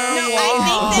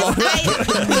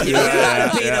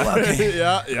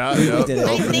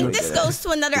I think this goes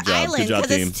to another Good job. island Good job,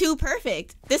 because team. it's too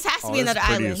perfect. This has to be another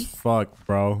pretty island. as fuck,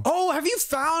 bro. Oh, have you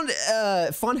found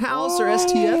Funhouse or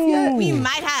STF yet? We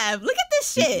might have. Look at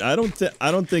this shit. I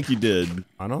don't think you did.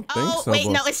 I don't think Oh, so. wait,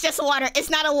 but- no, it's just water. It's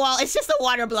not a wall. It's just a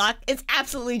water block. It's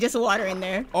absolutely just water in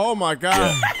there. Oh my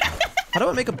god. How do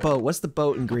I make a boat? What's the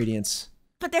boat ingredients?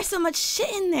 But there's so much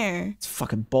shit in there. It's a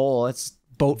fucking bowl. That's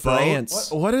boat for ants.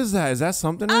 What is that? Is that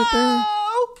something right there?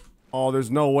 Oh,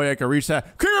 there's no way I can reach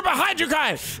that. Creeper behind you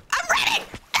guys! I'm ready.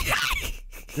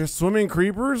 There's swimming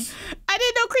creepers? I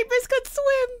didn't know creepers could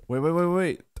swim.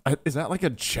 Wait. Is that like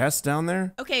a chest down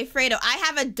there? Okay, Fredo, I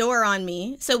have a door on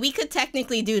me, so we could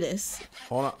technically do this.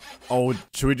 Hold on. Oh,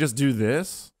 should we just do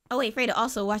this? Oh, wait, Fredo,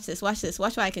 also watch this. Watch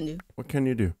what I can do. What can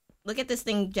you do? Look at this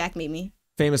thing Jack made me.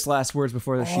 Famous last words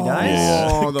before she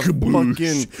dies. Oh, the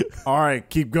fucking... All right,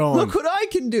 keep going. Look what I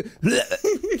can do.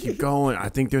 Keep going. I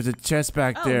think there's a chest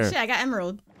back Oh, there. shit, I got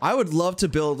emerald. I would love to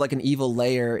build like an evil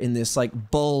layer in this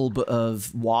like bulb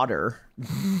of water.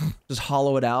 Just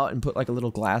hollow it out and put like a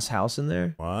little glass house in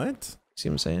there. What? See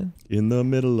what I'm saying? In the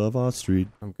middle of our street.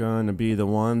 I'm gonna be the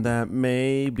one that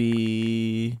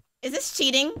maybe... Is this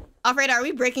cheating? Alfred, are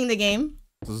we breaking the game?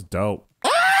 This is dope.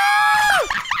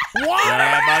 You all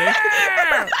right,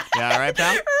 buddy? You all right,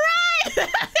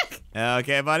 pal?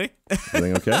 Okay, buddy?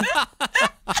 Everything okay?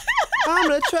 I'm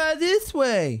gonna try this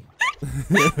way.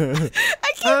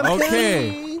 I can't.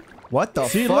 Okay. What the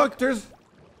See, fuck? look, there's...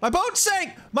 My boat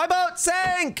sank! My boat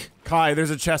sank! Kai,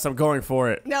 there's a chest. I'm going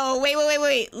for it. No,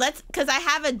 wait. Let's, cause I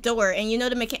have a door, and you know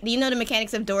the do you know the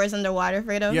mechanics of doors underwater,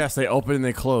 Fredo? Yes, they open and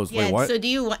they close. Yeah. Wait, what? So do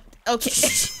you want? Okay.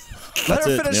 Let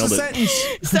her it, finish the nailed it.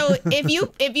 sentence. So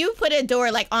if you put a door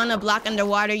like on a block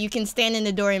underwater, you can stand in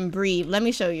the door and breathe. Let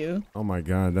me show you. Oh my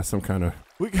god, that's some kind of...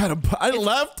 We got a... I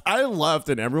left,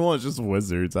 and everyone's just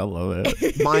wizards. I love it.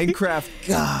 Minecraft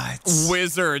gods.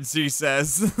 Wizards, he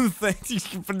says. You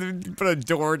can put a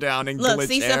door down and Look, glitch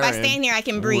see, so if I air in. stand here, I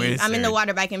can breathe. I'm in the Wizard.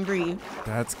 water, but I can breathe.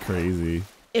 That's crazy.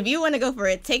 If you want to go for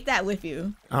it, take that with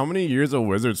you. How many years of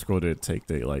wizard school did it take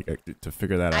to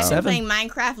figure that I've out? been playing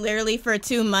Minecraft literally for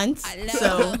 2 months.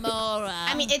 So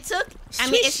I mean, it's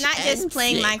not just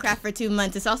playing Minecraft for 2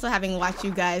 months. It's also having watched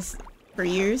you guys for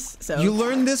years. So You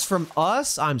learned this from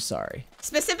us? I'm sorry.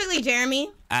 specifically, Jeremy.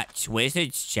 That's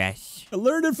Wizard's chest. I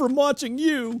learned it from watching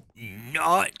you.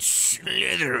 Not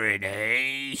Slytherin,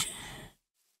 eh?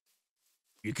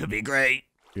 You could be great.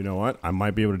 You know what? I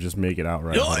might be able to just make it out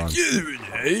right. Hold on.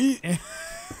 Slytherin, eh?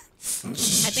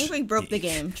 I think we broke the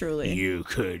game, truly. You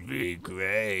could be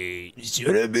great.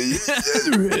 Should have been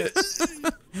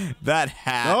Slytherin. That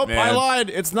hat, Nope, man. I lied.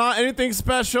 It's not anything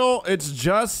special. It's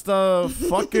just a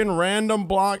fucking random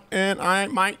block, and I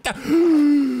might.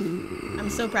 I'm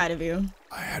so proud of you.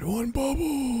 I had one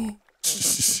bubble.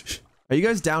 Are you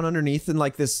guys down underneath in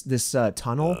like this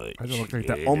tunnel? I just look like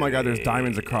that. Oh my god, there's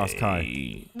diamonds across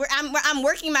Kai. I'm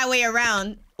working my way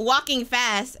around, walking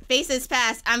fast, faces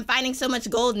past. I'm finding so much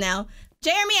gold now.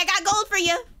 Jeremy, I got gold for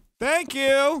you. Thank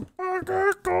you.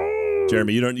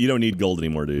 Jeremy, you don't need gold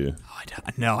anymore, do you?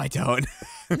 No, I don't.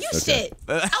 You shit.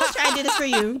 I was trying to do this for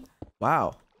you.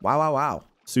 Wow. Wow.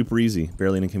 Super easy,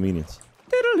 barely an inconvenience.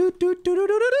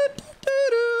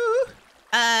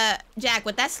 Jack,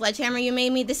 with that sledgehammer you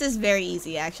made me, this is very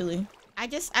easy, actually.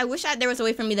 I wish there was a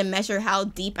way for me to measure how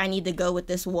deep I need to go with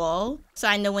this wall, so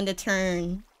I know when to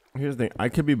turn. Here's the thing. I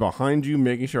could be behind you,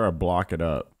 making sure I block it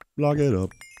up. Block it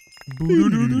up.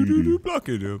 Block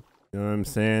it up. You know what I'm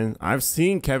saying? I've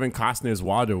seen Kevin Costner's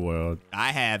Waterworld.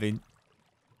 I haven't.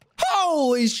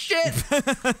 Holy shit!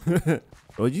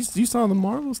 Well, you saw the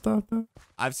Marvel stuff though.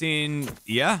 I've seen,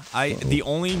 yeah. The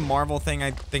only Marvel thing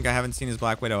I think I haven't seen is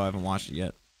Black Widow. I haven't watched it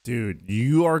yet. Dude,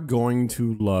 you are going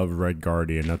to love Red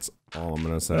Guardian. That's all I'm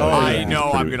gonna say. I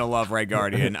know I'm gonna love Red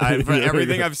Guardian. For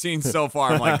everything I've seen so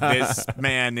far, I'm like, this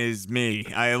man is me.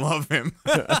 I love him.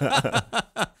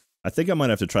 I think I might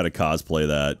have to try to cosplay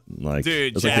that. Like,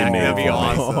 Dude, it's like Jack, they made that'd be it for me.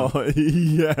 awesome. Oh,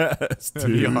 yes, That'd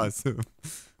be dude. awesome.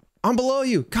 I'm below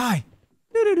you, Kai.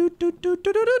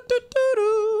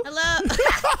 Hello.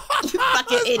 You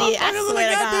fucking idiot. I swear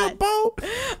to God. Boat.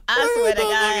 I swear to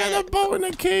Look God. at the boat in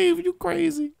the cave. You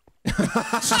crazy? Trevor,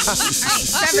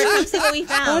 come see what we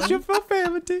found. What's your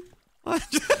profanity?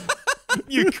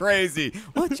 You crazy.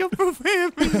 What's your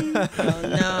profanity? Oh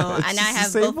no. And I have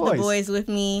same both the voice. boys with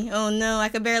me. Oh no, I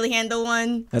could barely handle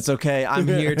one. That's okay. I'm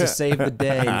here to save the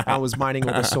day. I was mining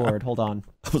with a sword. Hold on.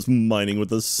 I was mining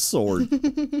with a sword.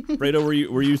 Fredo,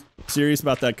 were you serious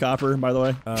about that copper, by the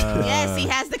way? Yes, he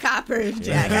has the copper,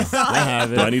 Jack. I saw I it. have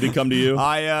Do I it. need to come to you?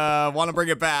 I want to bring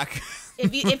it back.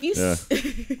 If you Yeah.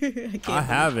 I can't I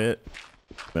have it.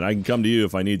 But I can come to you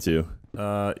if I need to.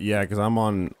 Yeah, because I'm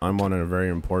on a very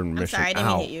important I'm mission. sorry, I didn't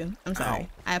mean Ow. to hit you. I'm sorry.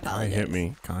 I Kai apologize. hit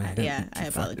me. Kai hit Yeah, me. I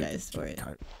apologize for it.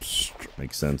 Kai,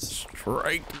 Makes sense.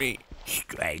 strike me.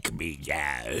 Strike me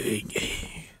down. Do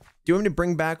you want me to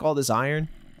bring back all this iron?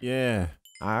 Yeah.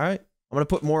 All right. I'm going to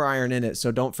put more iron in it,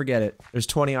 so don't forget it. There's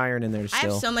 20 iron in there I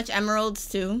still. have so much emeralds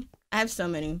too. I have so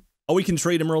many. Oh, we can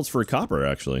trade emeralds for copper,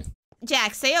 actually.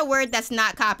 Jack, say a word that's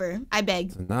not copper. I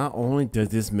beg. Not only does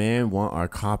this man want our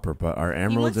copper, but our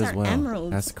emeralds wants as our well.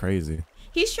 emeralds. That's crazy.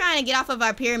 He's trying to get off of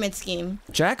our pyramid scheme.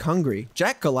 Jack Hungry.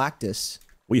 Jack Galactus.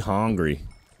 We hungry.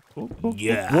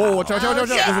 Yeah. Whoa, watch out, watch out,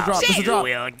 watch out. shit, There's a drop, there's a shit. drop.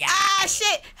 Will not. Ah,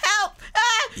 shit! Help!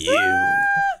 Ah! You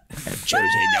have chosen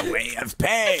the way of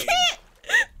pain.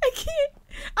 I can't.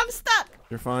 I'm stuck.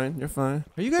 You're fine, you're fine.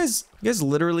 Are you guys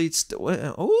literally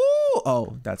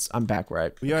oh, I'm back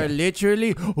right. We are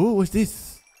literally, oh, what's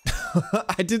this?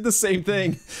 I did the same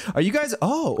thing. Are you guys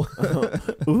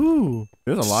Ooh,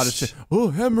 there's a lot of shit.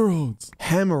 Oh, emeralds.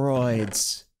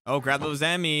 hemorrhoids. Oh, grab those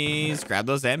Emmys. Grab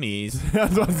those Emmys. I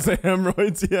was about to say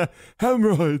hemorrhoids, yeah.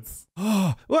 Hemorrhoids.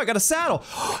 Oh, I got a saddle.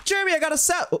 Jeremy, I got a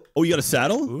saddle. Oh, you got a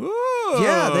saddle? Ooh.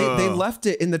 Yeah, they left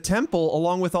it in the temple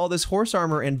along with all this horse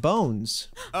armor and bones.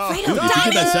 Fredo, If you get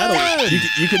diamond! that saddle,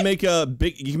 you can make a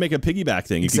piggyback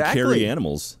thing. You Exactly. can carry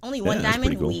animals. Only one Yeah, that's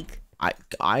pretty diamond cool. weak.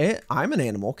 I'm an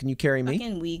animal. Can you carry me?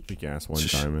 Fucking weak. Big ass one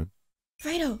diamond.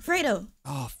 Fredo.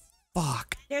 Oh,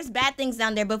 fuck. There's bad things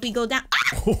down there, but if we go down. Ah!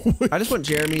 I just want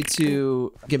Jeremy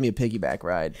to give me a piggyback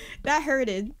ride. That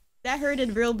hurted. That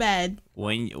hurted real bad.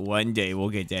 One day we'll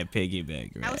get that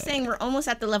piggyback. Right? I was saying we're almost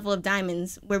at the level of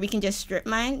diamonds where we can just strip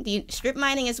mine. Strip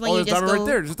mining is when Oh, you there's just diamond go. right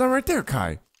there. There's diamond right there,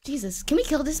 Kai. Jesus, can we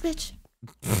kill this bitch?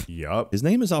 Yup. His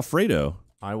name is Alfredo.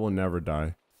 I will never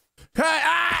die. Kai,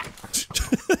 ah!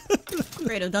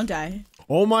 Fredo, don't die.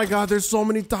 Oh my god, there's so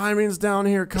many diamonds down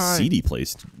here, Kai. Seedy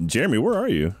place. Jeremy, where are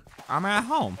you? I'm at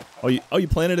home. Oh, you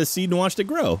planted a seed and watched it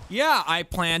grow. Yeah, I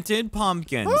planted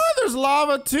pumpkins. Oh, there's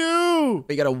lava too.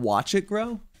 You gotta watch it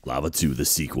grow. Lava 2, the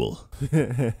sequel.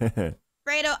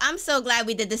 Fredo, I'm so glad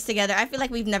we did this together. I feel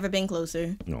like we've never been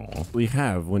closer. Aw. We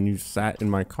have when you sat in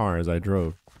my car as I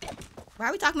drove. Why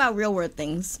are we talking about real world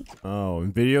things? Oh,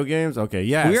 in video games? Okay,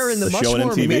 yes. We are in the The much show on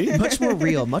more, MTV? much more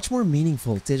real, much more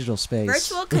meaningful digital space.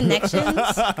 Virtual connections,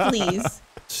 please.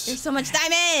 There's so much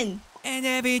diamond. And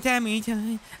every time we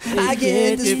turn, I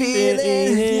get this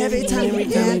feeling every time we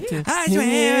get. I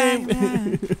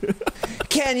swear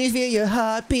Can you feel your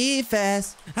heart beat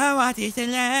fast? I want this to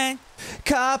land.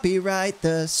 Copyright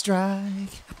the strike.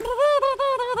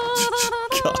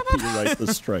 Copyright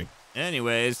the strike.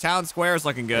 Anyways, town square is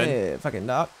looking good. Hey, fucking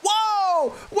dog. Whoa!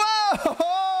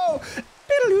 Whoa!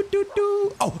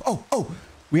 Diddle-oo-doo-doo. Oh!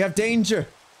 We have danger.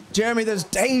 Jeremy, there's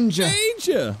danger.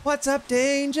 Danger. What's up,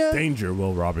 danger? Danger,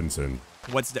 Will Robinson.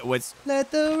 What's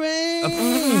Let the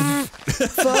rain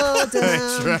fall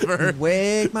down. Trevor.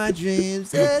 Wake my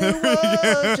dreams. Let it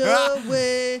wash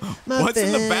away my What's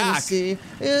in the back? fantasy.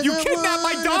 You kidnapped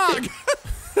my dog.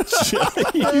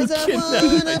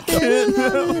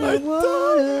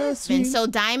 And so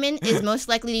diamond is most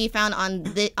likely to be found on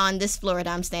this floor that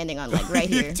I'm standing on, like right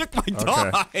You here. took my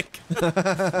dog. You Look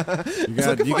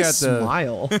got, at you my got the.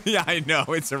 smile. Yeah, I know.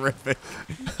 It's horrific.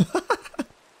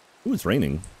 Ooh, it's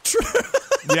raining.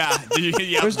 Yeah,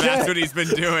 Where's that's Jack? what he's been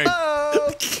doing.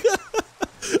 I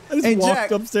just Hey, walked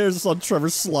Jack. upstairs and saw Trevor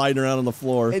sliding around on the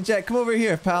floor. Hey, Jack, come over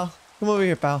here, pal. Come over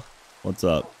here, pal. What's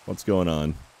up? What's going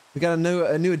on? We got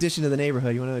a new addition to the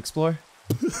neighborhood. You want to explore?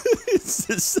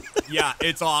 Yeah,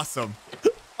 it's awesome.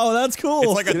 Oh, that's cool.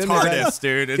 It's like a Get in there, bud. TARDIS,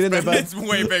 dude. Get in there, bud. It's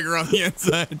way bigger on the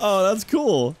inside. Oh, that's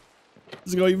cool.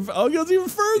 It goes even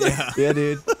further. Yeah. Yeah,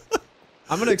 dude.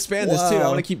 I'm gonna expand this too. I Wow.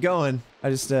 want to keep going. I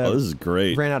just Oh, this is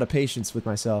great. ran out of patience with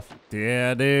myself.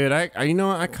 Yeah, dude. I you know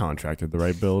what? I contracted the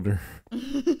right builder.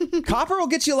 Copper will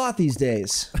get you a lot these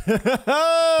days.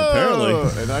 Apparently.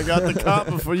 And I got the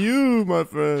copper for you, my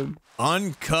friend.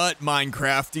 Uncut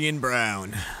Minecraftian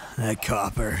brown. That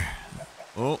copper.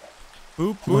 Oh.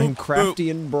 Boop, boop, boop.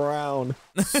 Minecraftian brown.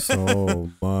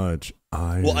 So much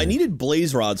iron. Well, I needed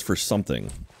blaze rods for something.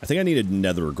 I think I needed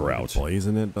nether grout.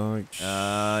 blazing it, dog.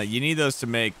 You need those to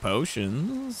make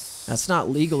potions. That's not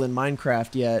legal in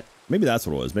Minecraft yet. Maybe that's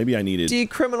what it was. Maybe I needed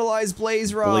Decriminalize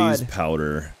blaze rod. blaze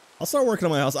powder. I'll start working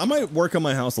on my house. I might work on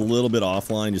my house a little bit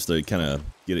offline just to kind of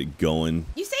get it going.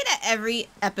 You say that every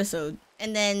episode,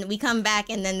 and then we come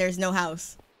back, and then there's no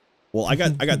house. Well, I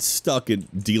got stuck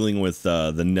at dealing with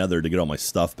the nether to get all my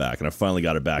stuff back, and I finally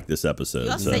got it back this episode.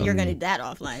 You also said you're gonna do that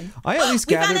offline. I at least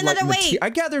We found gathered another way. I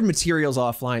gathered materials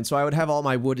offline, so I would have all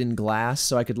my wood and glass,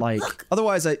 so I could like.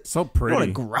 Otherwise, I So don't want pretty.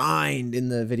 to grind in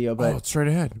the video. Oh, But it's straight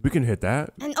ahead. We can hit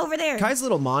that. And over there. Kai's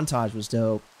little montage was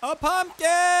dope. A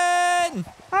pumpkin!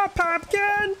 A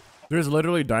pumpkin. There's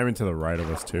literally diamond to the right of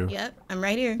us too. Yep, I'm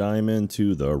right here. Diamond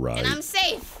to the right. And I'm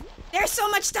safe. There's so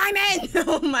much diamond.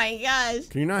 Oh my gosh.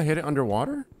 Can you not hit it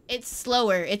underwater? It's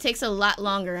slower. It takes a lot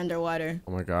longer underwater.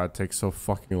 Oh my god, it takes so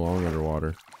fucking long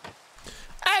underwater.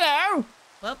 Hello.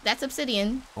 Well, that's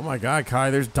obsidian. Oh my god, Kai,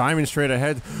 there's diamond straight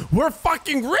ahead. We're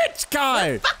fucking rich,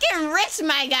 Kai! Fucking rich,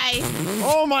 my guy.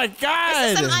 Oh my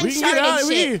god! This is some We can get out.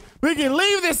 Uncharted shit. We can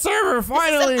leave this server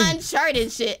finally. Some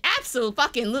Uncharted shit.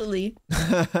 Absolutely.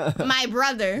 My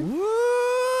brother.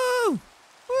 Woo!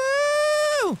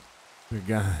 Woo!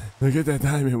 God, look at that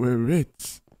diamond. We're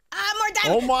rich. More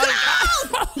diamond. Oh my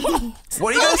god!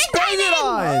 What are you gonna spend it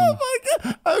on? Oh my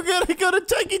god! I'm gonna go to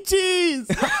Chuck E. Cheese.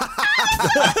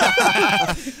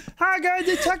 Hi guys,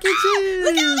 it's Chuck E. Cheese.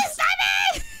 Look at all this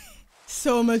diamond.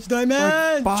 So much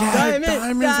diamond. Five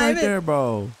diamonds right there,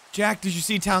 bro. Jack, did you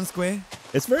see Town Square?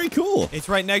 It's very cool. It's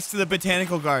right next to the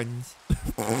Botanical Gardens.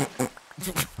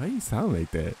 Why do you sound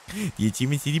like that? The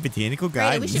Achievement City Botanical Right,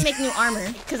 Gardens. we should make new armor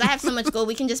because I have so much gold.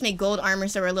 We can just make gold armor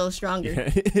so we're a little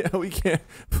stronger. Yeah, we can't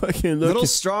fucking A look. little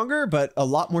stronger, but a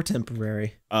lot more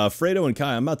temporary. Fredo and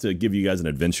Kai, I'm about to give you guys an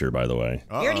adventure, by the way.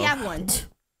 We already have one.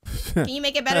 Can you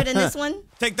make it better than this one?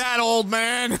 Take that, old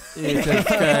man.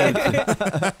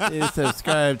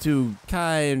 Subscribe to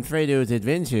Kai and Fredo's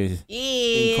Adventures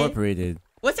Yeah. Incorporated.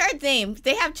 What's our name?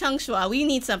 They have Chung Shua. We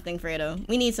need something, Fredo.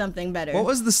 We need something better. What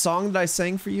was the song that I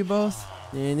sang for you both?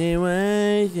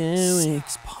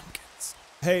 Six pumpkins.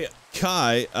 Hey,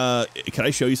 Kai, can I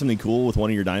show you something cool with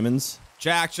one of your diamonds?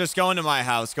 Jack, just go into my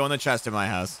house. Go in the chest in my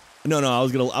house. No, I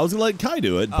was gonna let Kai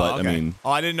do it, but okay. I mean,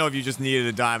 Oh, I didn't know if you just needed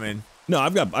a diamond. no, I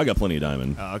got plenty of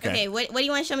diamond. Oh, okay. Okay, what do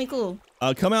you want to show me cool?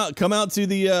 Come out to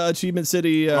the Achievement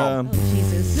City, Oh,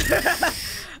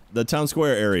 Jesus. the town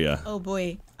square area. Oh,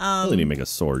 boy. I really need to make a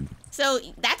sword. So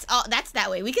that's all. That's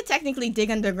that way. We could technically dig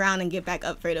underground and get back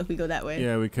up, Fredo, if we go that way.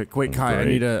 Yeah, we could. Wait, Kai, I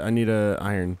Great. need a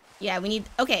iron. Yeah, we need.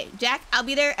 Okay, Jack, I'll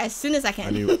be there as soon as I can.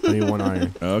 I need one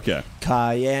iron. Okay.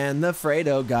 Kai and the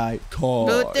Fredo guy. I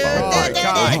love that.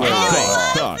 I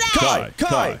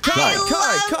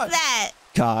love that.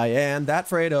 Kai and that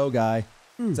Fredo guy.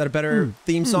 Is that a better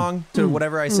theme song to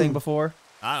whatever I sang before?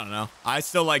 I don't know. I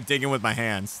still like digging with my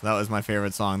hands. That was my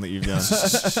favorite song that you've done.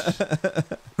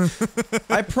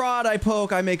 I prod, I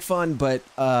poke, I make fun, but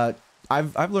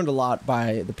I've learned a lot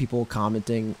by the people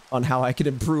commenting on how I could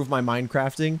improve my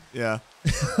Minecrafting. Yeah.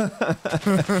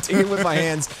 Digging with my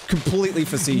hands, completely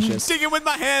facetious. Digging with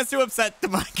my hands to upset the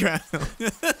Minecraft.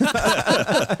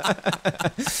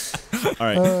 All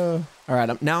right. All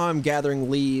right, now I'm gathering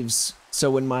leaves,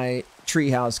 so when my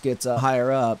treehouse gets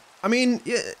higher up, I mean,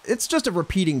 it's just a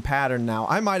repeating pattern now.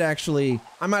 I might actually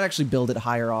build it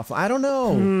higher off. I don't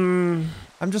know.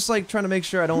 I'm just like trying to make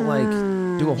sure I don't like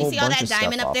do a whole bunch of You see all that stuff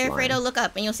diamond up there, offline. Fredo? Look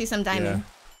up and you'll see some Yeah. diamond.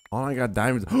 All I got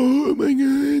diamonds. Oh my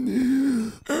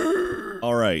god.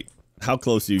 All right. How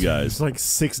close are you There's guys? like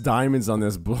 6 diamonds on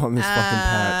this fucking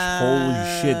patch. Holy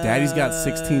shit. Daddy's got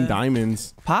 16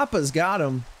 diamonds. Papa's got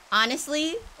him.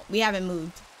 Honestly, we haven't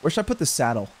moved. Where should I put the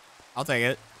saddle? I'll take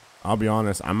it. I'll be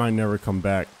honest, I might never come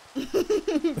back.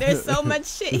 There's so much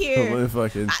shit here. Is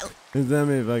that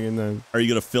me fucking done? Are you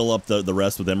gonna fill up the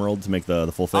rest with emerald to make the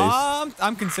full face?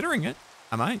 I'm considering it.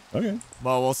 I might. Okay.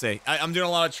 Well, we'll see. I'm doing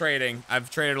a lot of trading. I've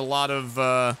traded a lot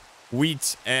of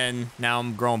wheat, and now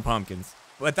I'm growing pumpkins.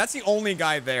 But that's the only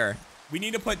guy there. We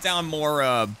need to put down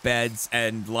more beds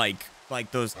and like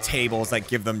those tables that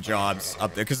give them jobs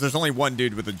up there, because there's only one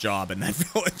dude with a job in that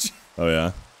village. Oh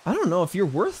yeah. I don't know if you're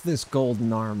worth this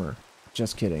golden armor.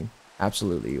 Just kidding.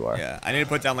 Absolutely you are. Yeah, I need to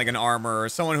put down like an armor or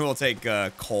someone who will take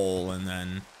coal, and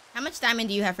then How much diamond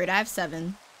do you have, Fredo? I have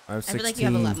 7. I have 16. I feel like you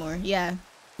have a lot more. Yeah.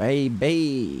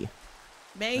 Baby.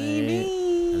 Baby.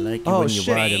 I like it Oh, when you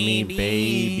shit. ride me,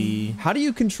 baby. How do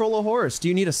you control a horse? Do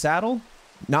you need a saddle?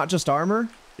 Not just armor?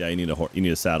 Yeah. You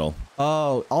need a saddle.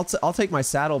 Oh, I'll take my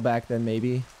saddle back then,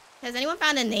 maybe. Has anyone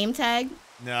found a name tag?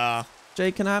 No.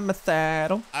 Jay, can I have my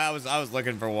saddle? I was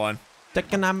looking for one.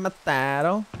 Can I have my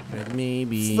saddle?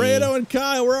 Maybe. Fredo and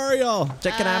Kyle, where are y'all?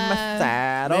 Jay, can I have my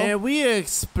saddle? Man, we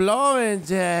exploring,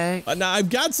 Jack. Now I've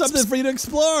got something for you to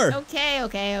explore.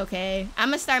 Okay. I'm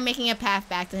gonna start making a path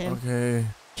back to him. Okay.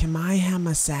 Can I have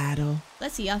my saddle?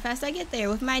 Let's see how fast I get there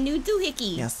with my new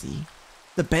doohickey. Yeah, see.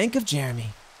 The Bank of Jeremy.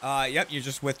 Yep, you're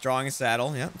just withdrawing a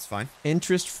saddle. Yep, it's fine.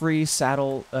 Interest-free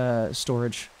saddle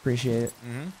storage. Appreciate it.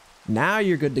 Mm-hmm. Now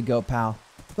you're good to go, pal.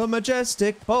 The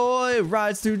majestic boy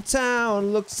rides through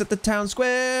town, looks at the town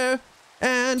square,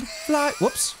 and fly.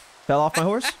 Whoops. Fell off my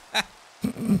horse.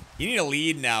 You need a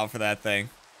lead now for that thing.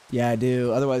 Yeah, I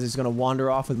do. Otherwise, it's going to wander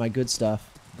off with my good stuff.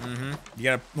 Mm-hmm. You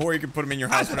gotta, or you can put them in your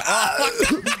house.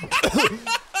 I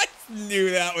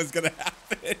knew that was gonna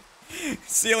happen.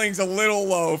 Ceiling's a little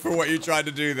low for what you tried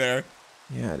to do there.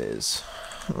 Yeah, it is.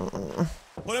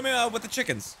 Put him in with the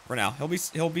chickens for now.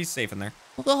 He'll be safe in there.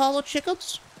 The hollow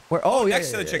chickens? Where? Oh, yeah.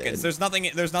 Next to the chickens. There's nothing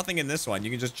in this one.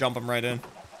 You can just jump him right in.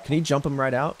 Can he jump him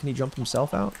right out? Can he jump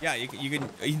himself out? Yeah, you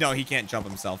can. No, he can't jump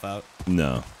himself out.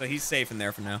 No. But he's safe in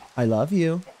there for now. I love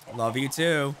you. Love you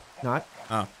too. Not.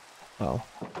 Oh. Oh.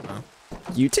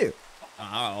 You too.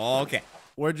 Oh, okay.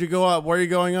 Where'd you go up? Where are you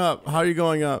going up? How are you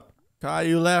going up? Kai,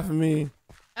 you laugh at me.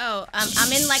 Oh,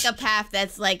 I'm in like a path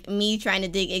that's like me trying to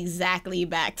dig exactly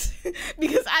back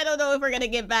because I don't know if we're gonna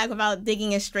get back without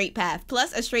digging a straight path.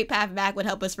 Plus, a straight path back would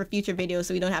help us for future videos,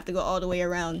 so we don't have to go all the way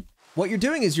around. What you're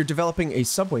doing is you're developing a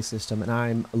subway system, and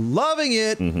I'm loving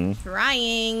it.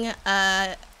 Trying.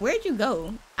 Where'd you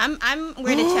go? I'm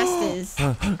where the chest is,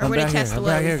 or where the chest was.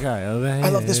 Back here, Kai. I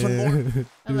love this one more.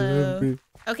 Hello.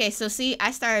 Okay, so see,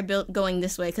 I started going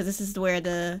this way because this is where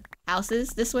the house is.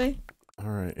 This way. All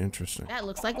right, interesting. That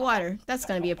looks like water. That's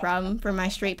gonna be a problem for my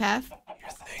straight path. Your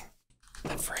thing.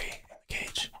 I'm free.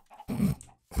 Cage.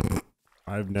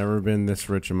 I've never been this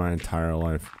rich in my entire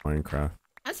life, Minecraft.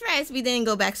 I'm surprised we didn't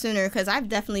go back sooner because I've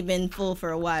definitely been full for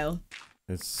a while.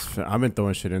 I've been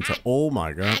throwing shit into. Oh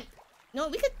my god.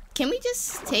 No, can we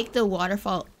just take the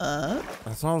waterfall up?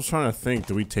 That's all I was trying to think.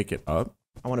 Do we take it up?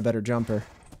 I want a better jumper.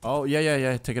 Oh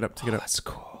yeah. Take it up. That's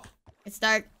cool. It's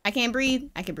dark. I can't breathe.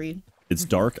 I can breathe. It's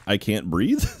dark. I can't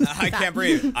breathe. I can't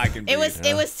breathe. I can breathe.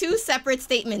 It was two separate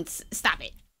statements. Stop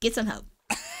it. Get some help.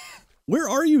 Where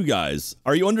are you guys?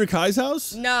 Are you under Kai's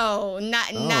house? No,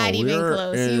 not even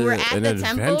close. You were at the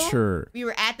temple. We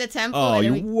were at the temple.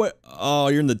 Oh,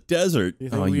 you're in the desert. You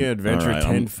think we adventure right,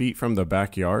 10 feet from the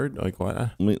backyard? Like what?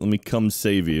 Let me come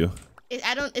save you.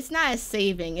 It's not a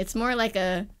saving. It's more like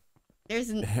a. There's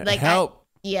like help.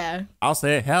 Yeah. I'll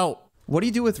say help. What do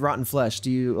you do with rotten flesh? Do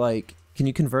you like? Can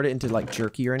you convert it into like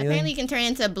jerky or anything? Apparently, you can turn it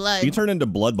into blood. You turn into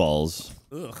blood balls.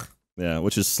 Ugh. Yeah,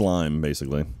 which is slime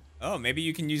basically. Oh, maybe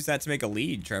you can use that to make a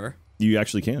lead, Trevor. You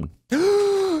actually can.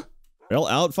 Well,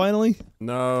 out finally?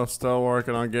 No, still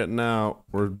working on getting out.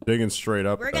 We're digging straight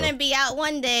up. We're gonna be out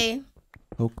one day.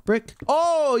 Oak brick.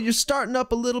 Oh, you're starting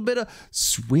up a little bit of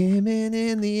swimming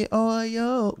in the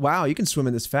oil. Wow, you can swim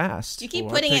in this fast. You keep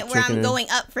putting it where I'm going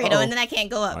up, Fredo, and then I can't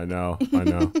go up. I know.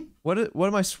 What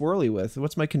am I swirly with?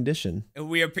 What's my condition?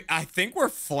 I think we're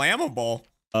flammable.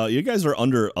 You guys are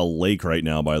under a lake right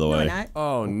now, by the No, way. we're not.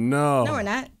 Oh no. No, we're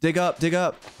not. Dig up, dig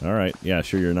up. All right. Yeah,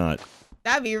 sure you're not.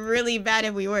 That'd be really bad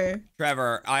if we were.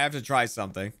 Trevor, I have to try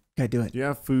something. Okay, do it. Do you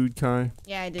have food, Kai?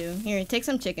 Yeah, I do. Here, take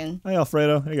some chicken. Hi,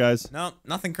 Alfredo. Hey, guys. No,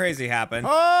 nothing crazy happened.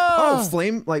 Oh,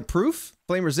 flame, like proof?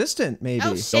 Flame resistant, maybe.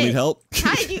 Oh, shit. Don't need help?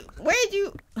 Where did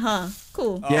you, huh?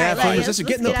 Cool. Yeah, All flame right, resistant.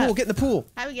 Get in the pool, out. get in the pool.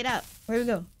 How do we get out? Where do we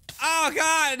go? Oh,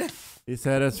 God. He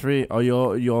said it's free. Oh,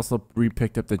 you also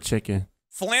re-picked up the chicken.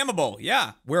 Flammable.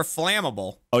 Yeah, we're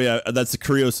flammable. Oh, yeah. That's the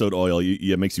creosote oil.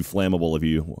 It makes you flammable if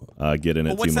you get in it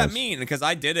Well, what's too that much. mean? Because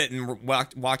I did it and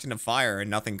walked into fire and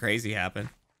nothing crazy happened.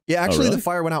 Yeah, actually, really? the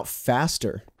fire went out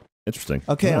faster. Interesting.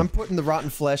 Okay, Oh. I'm putting the rotten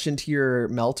flesh into your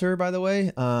melter, by the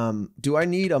way. Do I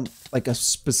need a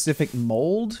specific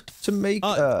mold to make?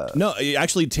 No, you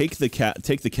actually take the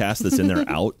cast that's in there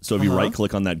out. So if you right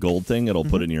click on that gold thing, it'll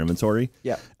put it in your inventory.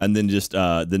 Yeah. And then just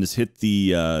hit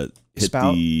the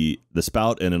Spout? the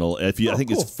spout, and it'll I think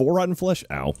cool. it's 4 rotten flesh.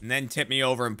 Ow. And then tip me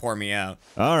over and pour me out.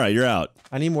 All right, you're out.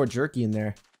 I need more jerky in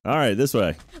there. All right, this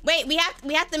way. Wait, we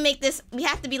have to make this. We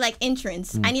have to be like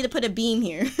entrance. I need to put a beam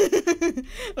here.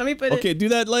 Let me put it. Okay, do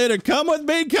that later. Come with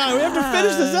me, Kai. We have to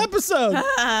finish this episode.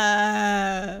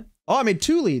 Oh, I made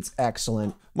 2 leads.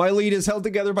 Excellent. My lead is held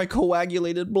together by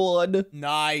coagulated blood.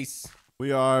 Nice.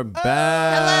 We are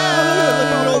back. Look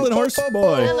at Golden Horse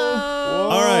Boy. Hello.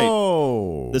 All right.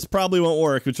 Oh. This probably won't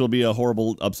work, which will be a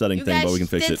horrible, upsetting You thing, guys but we can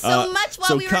fix did it. so much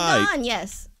while we were Kai, gone.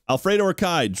 Yes. Alfredo or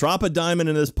Kai, drop a diamond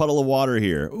in this puddle of water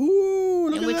here. Ooh,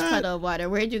 look In at which that. puddle of water?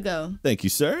 Where'd you go? Thank you,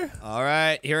 sir. All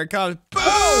right, here it comes. Boom!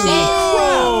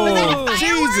 Oh,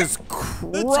 Jesus The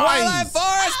Christ. Twilight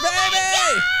Forest,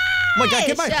 baby! Oh my God,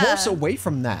 get my Gosh. horse away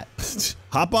from that.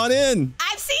 Hop on in.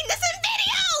 I've seen this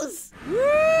in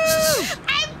videos.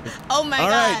 Oh my All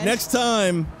god. right, next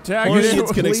time, Tag it Horse in.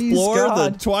 can Please, explore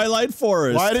God. the Twilight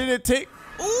Forest. Why did it take?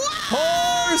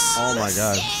 Horse! Oh my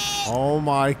God. Oh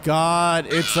my God.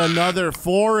 It's another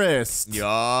forest. Yup.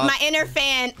 My inner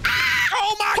fan.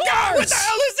 Oh my God! What the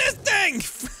hell is this thing?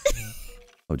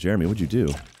 Oh, Jeremy, what'd you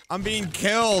do? I'm being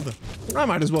killed. I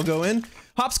might as well go in.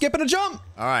 Hop, skip, and a jump.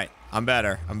 All right, I'm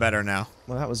better. I'm better now.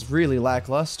 Well, that was really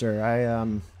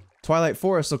lackluster. Twilight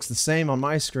Forest looks the same on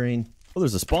my screen. Oh,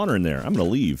 there's a spawner in there. I'm gonna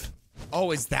leave. Oh,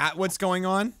 is that what's going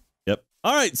on? Yep.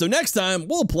 All right, so next time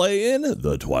we'll play in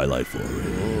the Twilight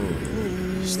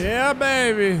Forest. Yeah,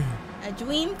 baby. A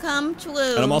dream come true.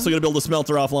 And I'm also gonna build a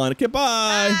smelter offline. Okay,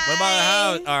 bye. What about a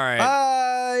house? All right.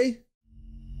 Bye.